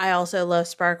 And I also love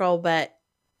sparkle, but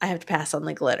I have to pass on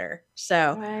the glitter.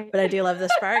 So, but I do love the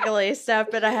sparkly stuff,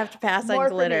 but I have to pass on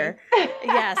glitter.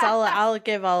 Yes, I'll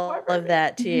give all of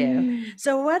that to you.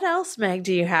 So what else, Meg,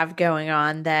 do you have going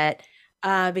on that,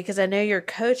 because I know you're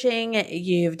coaching,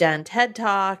 you've done TED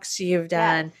Talks, you've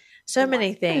done so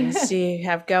many things you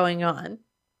have going on.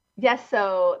 Yes.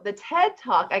 So the TED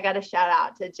Talk, I got to shout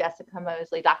out to Jessica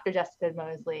Mosley, Dr. Jessica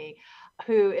Mosley,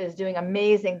 who is doing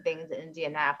amazing things in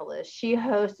Indianapolis. She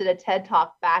hosted a TED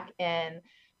Talk back in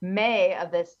May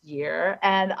of this year.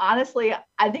 And honestly,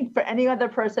 I think for any other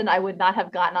person, I would not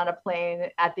have gotten on a plane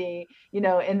at the,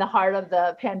 in the heart of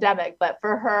the pandemic. But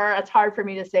for her, it's hard for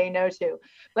me to say no to.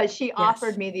 But she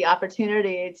offered me the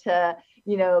opportunity to,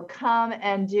 come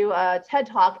and do a TED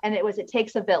Talk. And it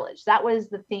takes a village. That was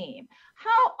the theme.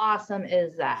 How awesome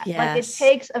is that? Yes. Like it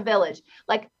takes a village.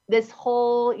 Like this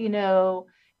whole,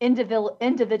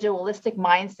 individualistic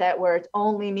mindset where it's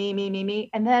only me.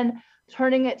 And then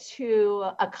turning it to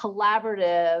a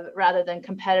collaborative rather than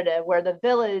competitive, where the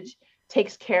village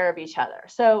takes care of each other.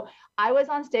 So I was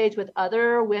on stage with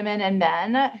other women and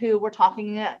men who were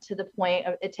talking to the point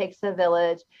of it takes a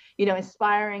village,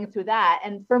 inspiring through that.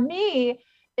 And for me,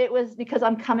 it was because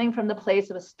I'm coming from the place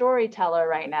of a storyteller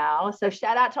right now. So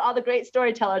shout out to all the great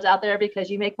storytellers out there, because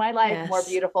you make my life more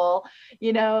beautiful.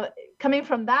 You know, coming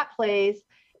from that place,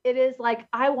 it is like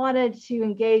I wanted to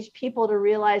engage people to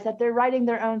realize that they're writing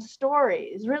their own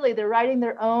stories. Really, they're writing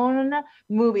their own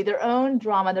movie, their own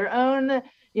drama, their own,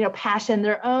 you know, passion,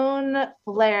 their own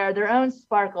flair, their own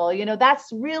sparkle. You know, that's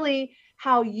really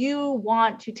how you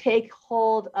want to take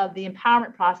hold of the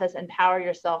empowerment process, empower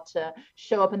yourself to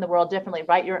show up in the world differently,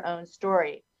 write your own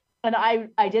story. And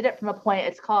I did it from a point,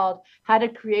 it's called How to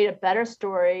Create a Better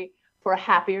Story for a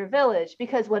Happier Village.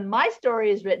 Because when my story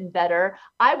is written better,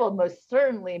 I will most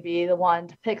certainly be the one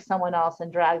to pick someone else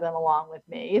and drag them along with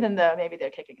me, even though maybe they're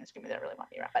kicking and screaming, they don't really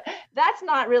want me around. But that's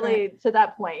not really to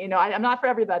that point. You know, I'm not for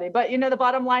everybody, but you know, the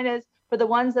bottom line is for the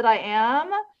ones that I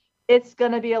am, it's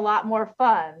going to be a lot more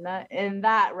fun in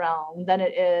that realm than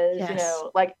it is, you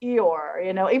know, like Eeyore,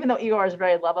 you know, even though Eeyore is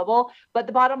very lovable, but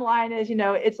the bottom line is, you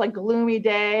know, it's like gloomy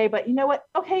day, but you know what?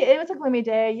 Okay. It was a gloomy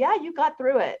day. Yeah. You got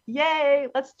through it. Yay.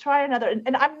 Let's try another.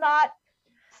 And I'm not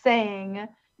saying,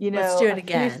 you know, let's do it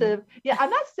again. Yeah. I'm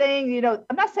not saying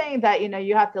that, you know,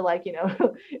 you have to like, you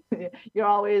know, you're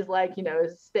always like, you know,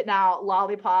 spitting out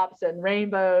lollipops and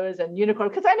rainbows and unicorns,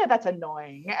 because I know that's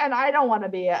annoying. And I don't want to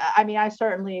be, I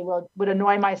certainly would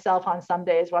annoy myself on some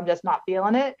days where I'm just not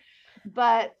feeling it.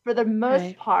 But for the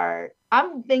most part,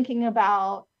 I'm thinking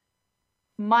about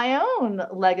my own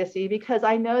legacy, because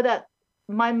I know that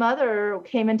my mother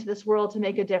came into this world to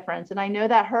make a difference. And I know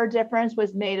that her difference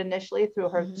was made initially through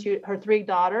her three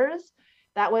daughters.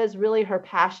 That was really her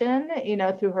passion, you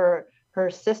know, through her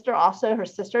sister, also her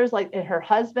sisters, like her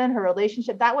husband, her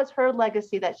relationship. That was her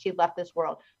legacy that she left this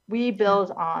world. We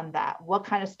build on that. What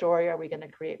kind of story are we going to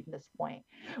create from this point?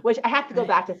 Which I have to go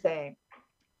back to saying,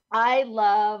 I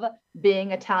love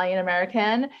being Italian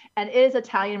American, and it is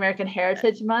Italian American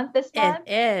Heritage Month this month.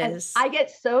 It is. And I get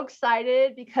so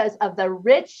excited because of the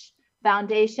rich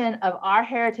foundation of our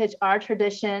heritage, our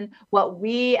tradition, what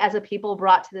we as a people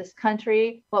brought to this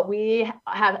country, what we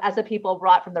have as a people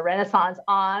brought from the Renaissance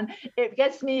on. It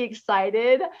gets me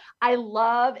excited. I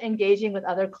love engaging with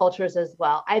other cultures as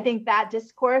well. I think that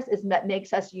discourse is that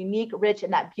makes us unique, rich,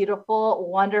 and that beautiful,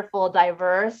 wonderful,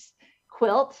 diverse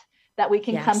quilt that we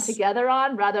can come together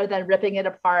on, rather than ripping it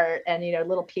apart and, you know,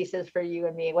 little pieces for you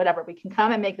and me, whatever. We can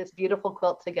come and make this beautiful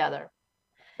quilt together.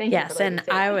 Thank you. And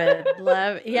I would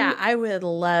love, I would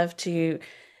love to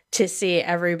see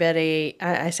everybody.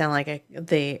 I sound like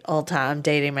the old time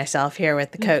dating myself here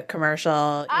with the Coke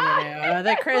commercial, you know,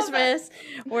 the Christmas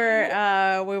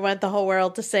where we want the whole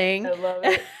world to sing. I love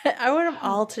it. I want them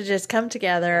all to just come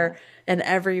together and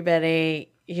everybody.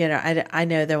 You know, I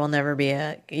know there will never be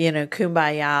a, you know,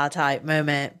 kumbaya type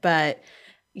moment, but,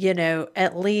 you know,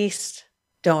 at least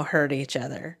don't hurt each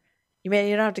other. You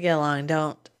don't have to get along.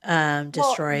 Don't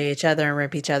destroy each other and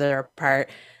rip each other apart.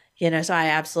 You know, so I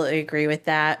absolutely agree with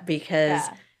that, because,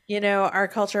 you know, our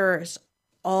cultures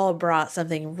all brought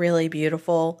something really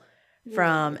beautiful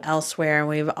from elsewhere, and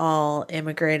we've all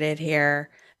immigrated here.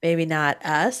 Maybe not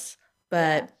us,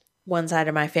 but one side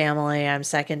of my family, I'm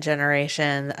second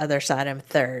generation, the other side, I'm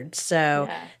third. So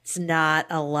it's not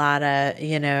a lot of,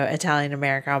 you know, Italian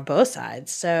American on both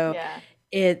sides. So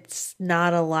it's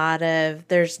not a lot of,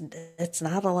 it's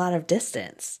not a lot of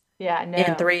distance.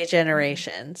 In 3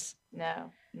 generations.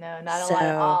 No, not a lot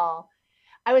at all.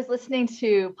 I was listening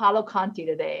to Paolo Conti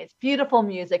today. It's beautiful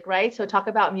music, right? So talk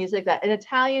about music, that in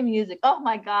Italian music, oh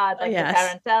my God, like the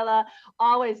tarantella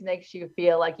always makes you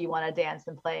feel like you want to dance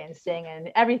and play and sing and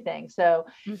everything. So,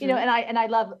 you know, and I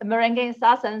love merengue and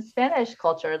salsa and Spanish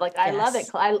culture. Like I love it.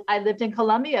 I lived in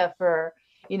Colombia for,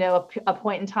 you know, a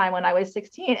point in time when I was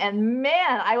 16. And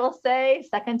man, I will say,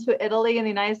 second to Italy and the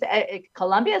United States,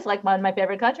 Colombia is like one of my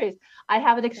favorite countries. I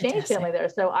have an exchange family there.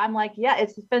 So I'm like,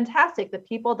 it's fantastic. The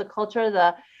people, the culture,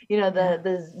 the, you know,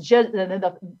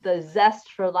 the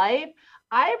zest for life.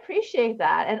 I appreciate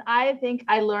that. And I think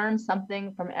I learned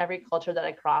something from every culture that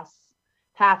I cross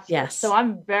paths with. So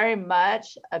I'm very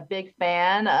much a big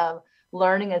fan of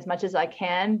learning as much as I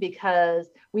can, because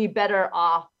we better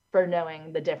off for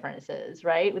knowing the differences,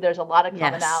 right? There's a lot of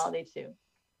commonality too.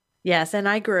 Yes. And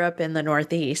I grew up in the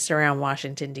Northeast around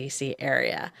Washington, D.C.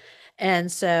 area. And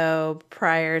so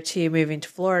prior to moving to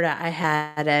Florida, I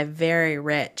had a very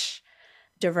rich,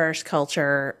 diverse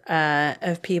culture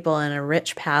of people and a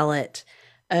rich palette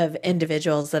of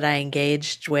individuals that I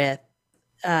engaged with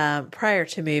prior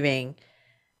to moving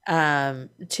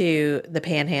to the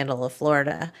Panhandle of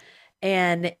Florida.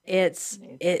 And it's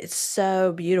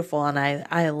so beautiful, and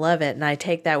I love it, and I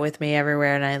take that with me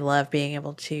everywhere, and I love being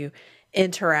able to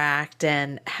interact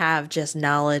and have just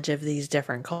knowledge of these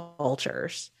different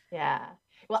cultures. Yeah.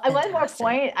 Well, one more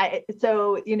point.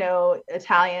 So,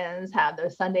 Italians have their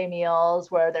Sunday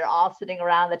meals where they're all sitting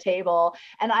around the table.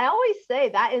 And I always say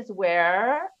that is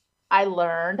where I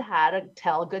learned how to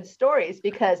tell good stories,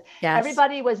 because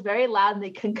everybody was very loud and they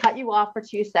can cut you off for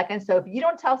 2 seconds. So if you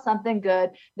don't tell something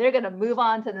good, they're going to move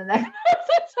on to the next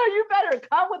person. So you better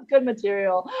come with good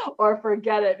material or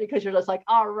forget it, because you're just like,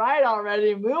 all right,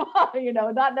 already move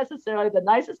on, not necessarily the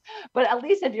nicest, but at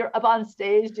least if you're up on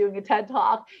stage doing a TED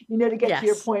talk, to get to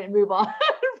your point and move on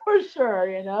for sure,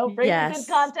 bring the good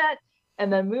content.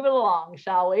 And then move it along,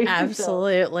 shall we?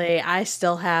 Absolutely. I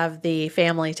still have the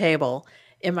family table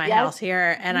in my house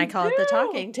here, and I call it the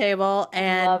talking table.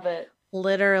 And love it.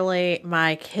 Literally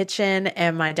my kitchen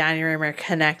and my dining room are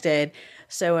connected.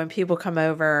 So when people come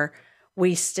over,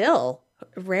 we still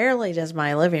rarely does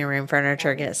my living room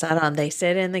furniture get sat on. They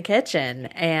sit in the kitchen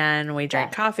and we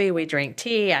drink coffee, we drink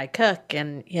tea, I cook,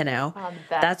 and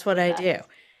that's what I do.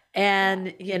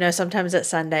 And sometimes it's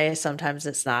Sunday, sometimes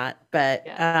it's not, but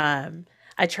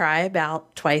I try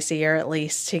about twice a year at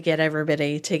least to get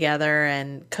everybody together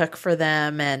and cook for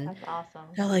them. And that's awesome.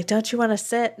 They're like, don't you want to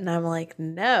sit? And I'm like,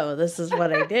 no, this is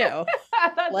what I do.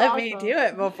 Let me do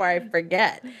it before I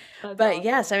forget. But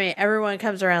yes, I mean, everyone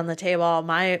comes around the table.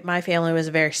 My family was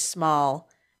a very small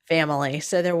family,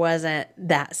 so there wasn't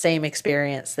that same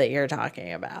experience that you're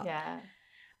talking about. Yeah.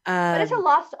 But it's a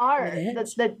lost art.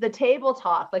 The table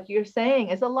talk, like you're saying,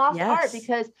 is a lost art,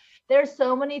 because there's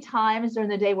so many times during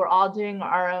the day we're all doing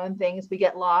our own things. We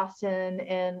get lost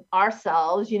in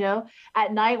ourselves,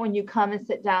 at night when you come and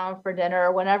sit down for dinner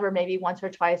or whenever, maybe once or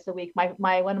twice a week.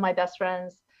 My one of my best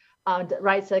friends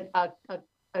writes a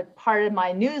part of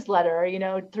my newsletter,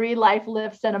 3 life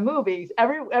lifts and a movie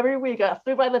every week,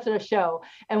 3 life lifts and a show.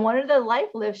 And one of the life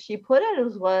lifts she put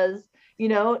in was,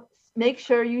 make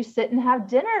sure you sit and have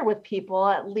dinner with people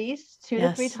at least 2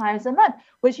 to 3 times a month,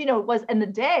 which, was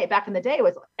back in the day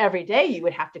was every day you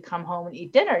would have to come home and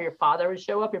eat dinner. Your father would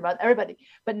show up, your mother, everybody.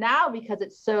 But now, because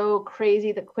it's so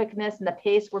crazy, the quickness and the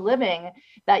pace we're living,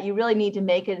 that you really need to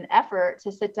make an effort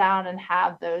to sit down and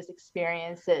have those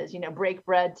experiences, break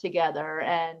bread together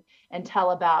and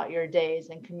tell about your days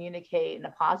and communicate in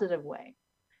a positive way.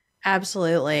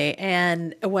 Absolutely.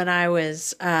 And when I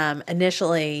was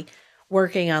initially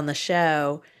working on the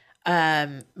show,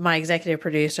 my executive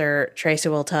producer, Tracy,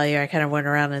 will tell you I kind of went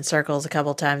around in circles a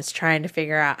couple times trying to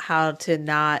figure out how to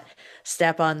not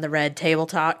step on the red table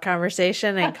talk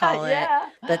conversation and call it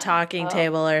the talking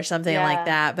table or something like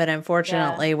that. But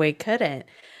unfortunately, we couldn't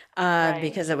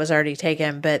because it was already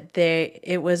taken. But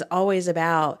it was always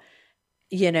about,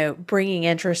 bringing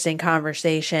interesting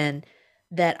conversation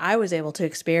that I was able to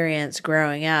experience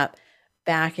growing up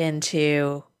back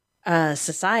into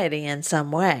society in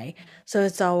some way. So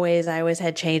I always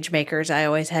had change makers. I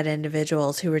always had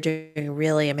individuals who were doing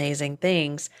really amazing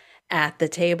things at the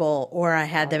table, or I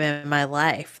had them in my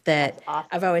life that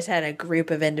I've always had a group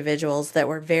of individuals that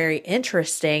were very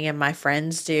interesting, and my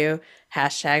friends do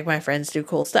 #my friends do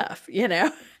cool stuff, That's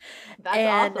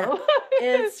awesome.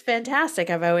 It's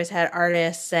fantastic. I've always had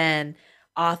artists and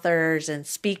authors and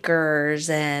speakers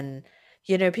and,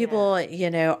 people,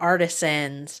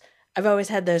 artisans. I've always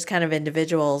had those kind of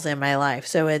individuals in my life.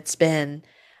 So it's been,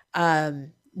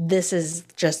 this is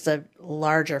just a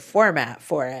larger format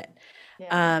for it.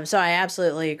 Yeah. So I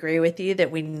absolutely agree with you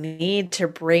that we need to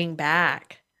bring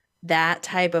back that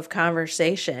type of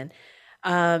conversation.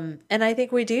 And I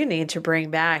think we do need to bring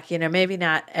back, maybe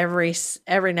not every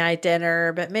night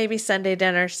dinner, but maybe Sunday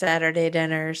dinners, Saturday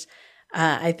dinners.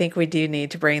 I think we do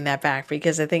need to bring that back,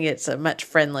 because I think it's a much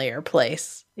friendlier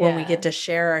place when we get to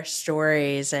share our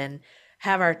stories and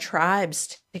have our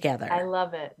tribes together. I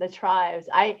love it. The tribes.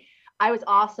 I was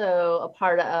also a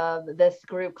part of this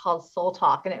group called Soul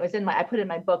Talk, and it was I put in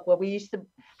my book where we used to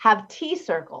have tea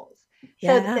circles.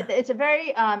 So it's a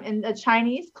very, in the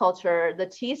Chinese culture, the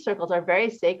tea circles are very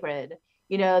sacred.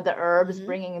 The herbs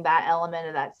bringing that element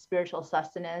of that spiritual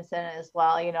sustenance in as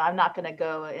well. I'm not going to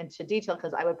go into detail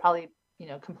because I would probably,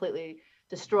 completely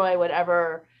destroy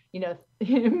whatever,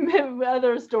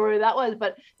 other story that was.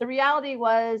 But the reality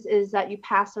is that you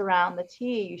pass around the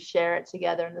tea, you share it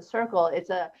together in the circle. It's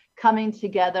a coming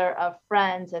together of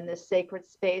friends in this sacred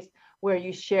space where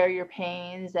you share your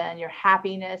pains and your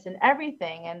happiness and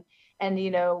everything. And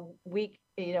we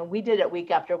did it week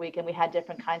after week, and we had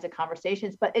different kinds of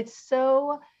conversations, but it's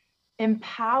so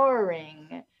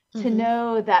empowering to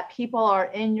know that people are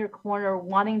in your corner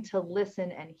wanting to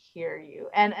listen and hear you.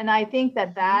 And I think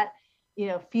that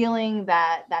feeling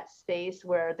that space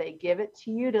where they give it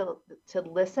to you to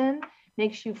listen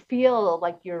makes you feel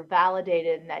like you're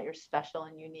validated and that you're special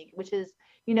and unique, which is,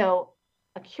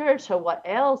 a cure to what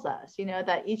ails us,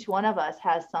 that each one of us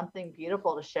has something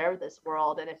beautiful to share with this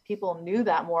world. And if people knew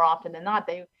that more often than not,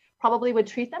 they probably would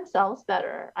treat themselves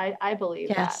better. I believe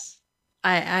yes.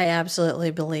 that. I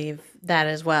absolutely believe that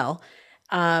as well.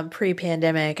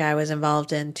 Pre-pandemic, I was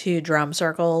involved in 2 drum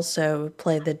circles, so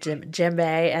played the djembe,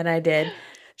 and I did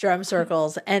drum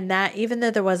circles. And that, even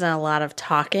though there wasn't a lot of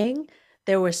talking,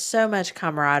 there was so much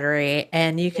camaraderie,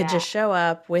 and you could just show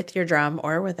up with your drum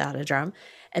or without a drum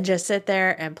and just sit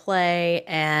there and play,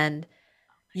 and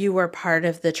you were part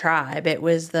of the tribe. It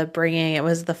was the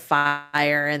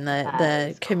fire and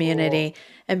the community, cool.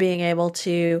 And being able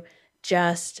to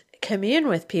just commune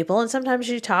with people. And sometimes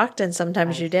you talked and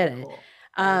sometimes you didn't.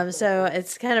 Cool. So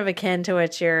it's kind of akin to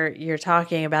what you're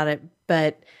talking about it,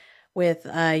 but with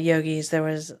yogis, there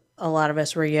was a lot of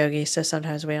us were yogis, so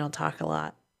sometimes we don't talk a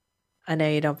lot. I know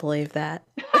you don't believe that.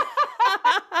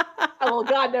 Well,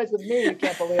 God knows with me, you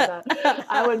can't believe that.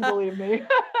 I wouldn't believe me.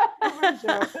 For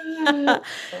sure.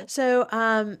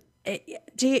 So,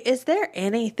 is there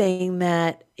anything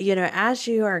that, as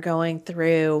you are going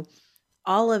through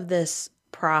all of this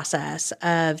process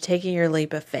of taking your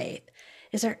leap of faith,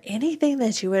 is there anything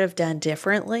that you would have done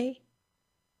differently?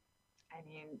 I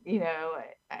mean,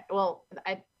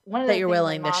 one of that you're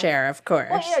willing to share, of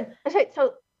course. Well,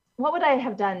 so what would I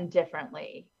have done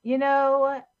differently? We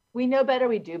know better,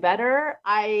 we do better.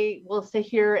 I will sit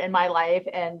here in my life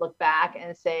and look back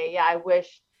and say, I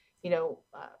wish,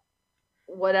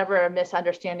 whatever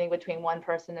misunderstanding between one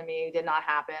person and me did not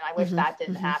happen. I wish that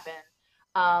didn't happen.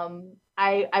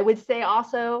 I would say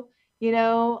also,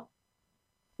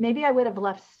 maybe I would have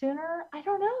left sooner. I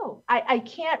don't know. I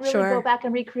can't really go back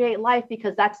and recreate life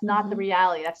because that's not the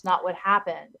reality. That's not what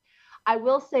happened. I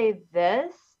will say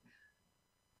this.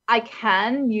 I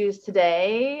can use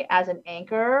today as an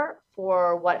anchor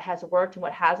for what has worked and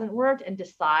what hasn't worked and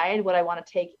decide what I want to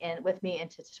take in with me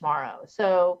into tomorrow.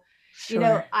 So,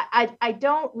 I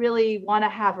don't really want to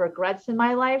have regrets in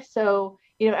my life. So,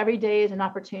 every day is an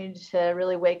opportunity to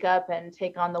really wake up and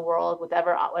take on the world,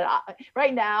 whatever.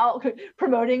 Right now,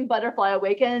 promoting Butterfly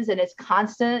Awakens, and it's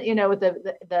constant, with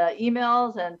the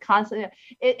emails and constant,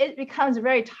 it becomes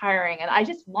very tiring. And I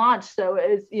just launched. So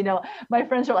it's, my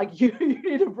friends are like, you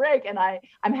need a break. And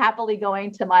I'm happily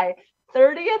going to my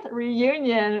 30th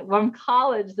reunion from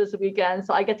college this weekend.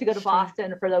 So I get to go to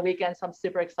Boston for the weekend. So I'm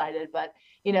super excited, but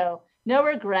no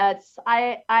regrets.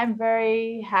 I'm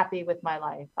very happy with my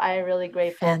life. I'm really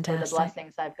grateful for the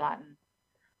blessings I've gotten.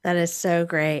 That is so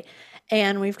great.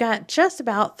 And we've got just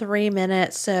about 3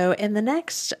 minutes. So in the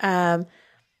next 1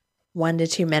 to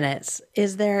 2 minutes,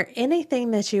 is there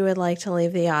anything that you would like to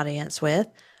leave the audience with?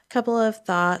 A couple of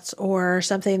thoughts or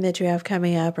something that you have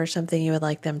coming up or something you would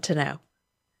like them to know?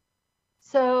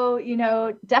 So,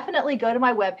 definitely go to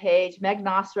my webpage,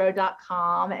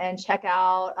 megnosro.com, and check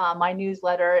out my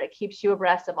newsletter. It keeps you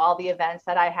abreast of all the events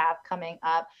that I have coming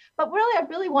up. But really, I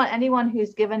really want anyone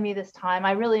who's given me this time,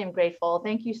 I really am grateful.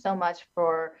 Thank you so much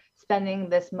for spending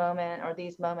this moment or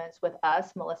these moments with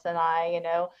us, Melissa and I.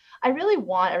 I really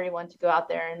want everyone to go out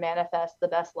there and manifest the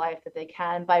best life that they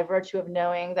can by virtue of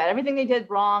knowing that everything they did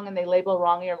wrong and they label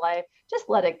wrong in your life, just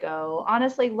let it go.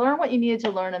 Honestly, learn what you needed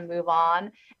to learn and move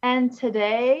on. And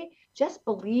today, just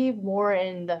believe more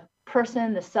in the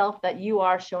person, the self that you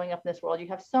are showing up in this world. You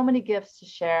have so many gifts to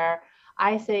share.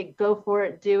 I say, go for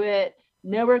it, do it.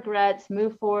 No regrets,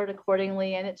 move forward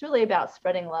accordingly. And it's really about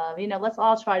spreading love. Let's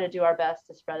all try to do our best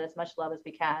to spread as much love as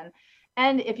we can.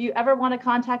 And if you ever want to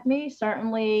contact me,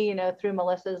 certainly, through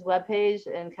Melissa's webpage,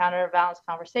 Counterbalance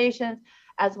Conversations,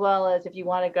 as well as if you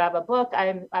want to grab a book,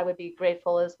 I would be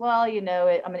grateful as well.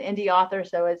 I'm an indie author,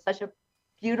 so it's such a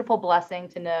beautiful blessing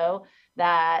to know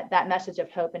that message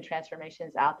of hope and transformation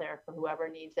is out there for whoever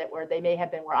needs it, where they may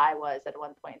have been where I was at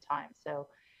one point in time. So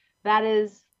that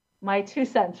is my 2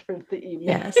 cents for the evening.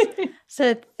 Yes.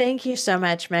 So thank you so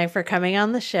much, Meg, for coming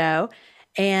on the show.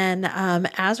 And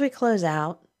as we close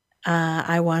out,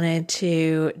 I wanted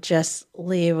to just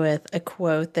leave with a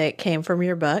quote that came from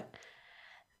your book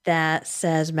that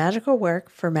says, magical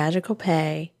work for magical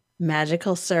pay,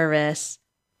 magical service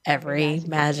every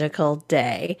magical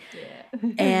day.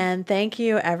 Yeah. And thank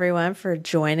you, everyone, for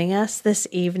joining us this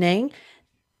evening.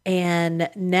 And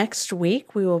next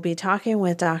week, we will be talking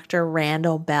with Dr.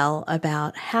 Randall Bell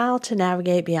about how to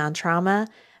navigate beyond trauma,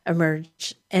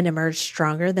 emerge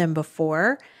stronger than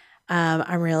before.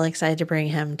 I'm really excited to bring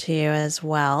him to you as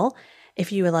well.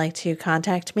 If you would like to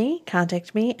contact me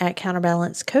at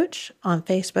Counterbalance Coach on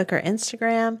Facebook or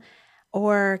Instagram,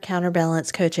 or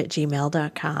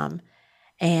counterbalancecoach@gmail.com.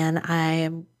 And I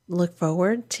look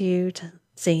forward to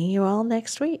seeing you all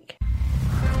next week.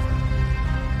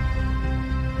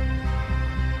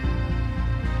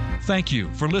 Thank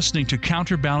you for listening to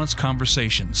Counterbalance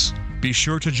Conversations. Be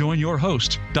sure to join your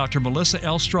host, Dr. Melissa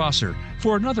L. Strasser,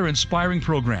 for another inspiring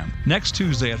program next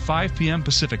Tuesday at 5 p.m.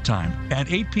 Pacific Time and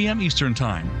 8 p.m. Eastern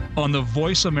Time on the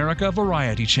Voice America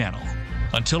Variety Channel.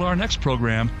 Until our next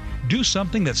program, do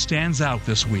something that stands out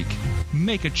this week.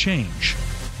 Make a change.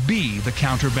 Be the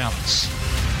counterbalance.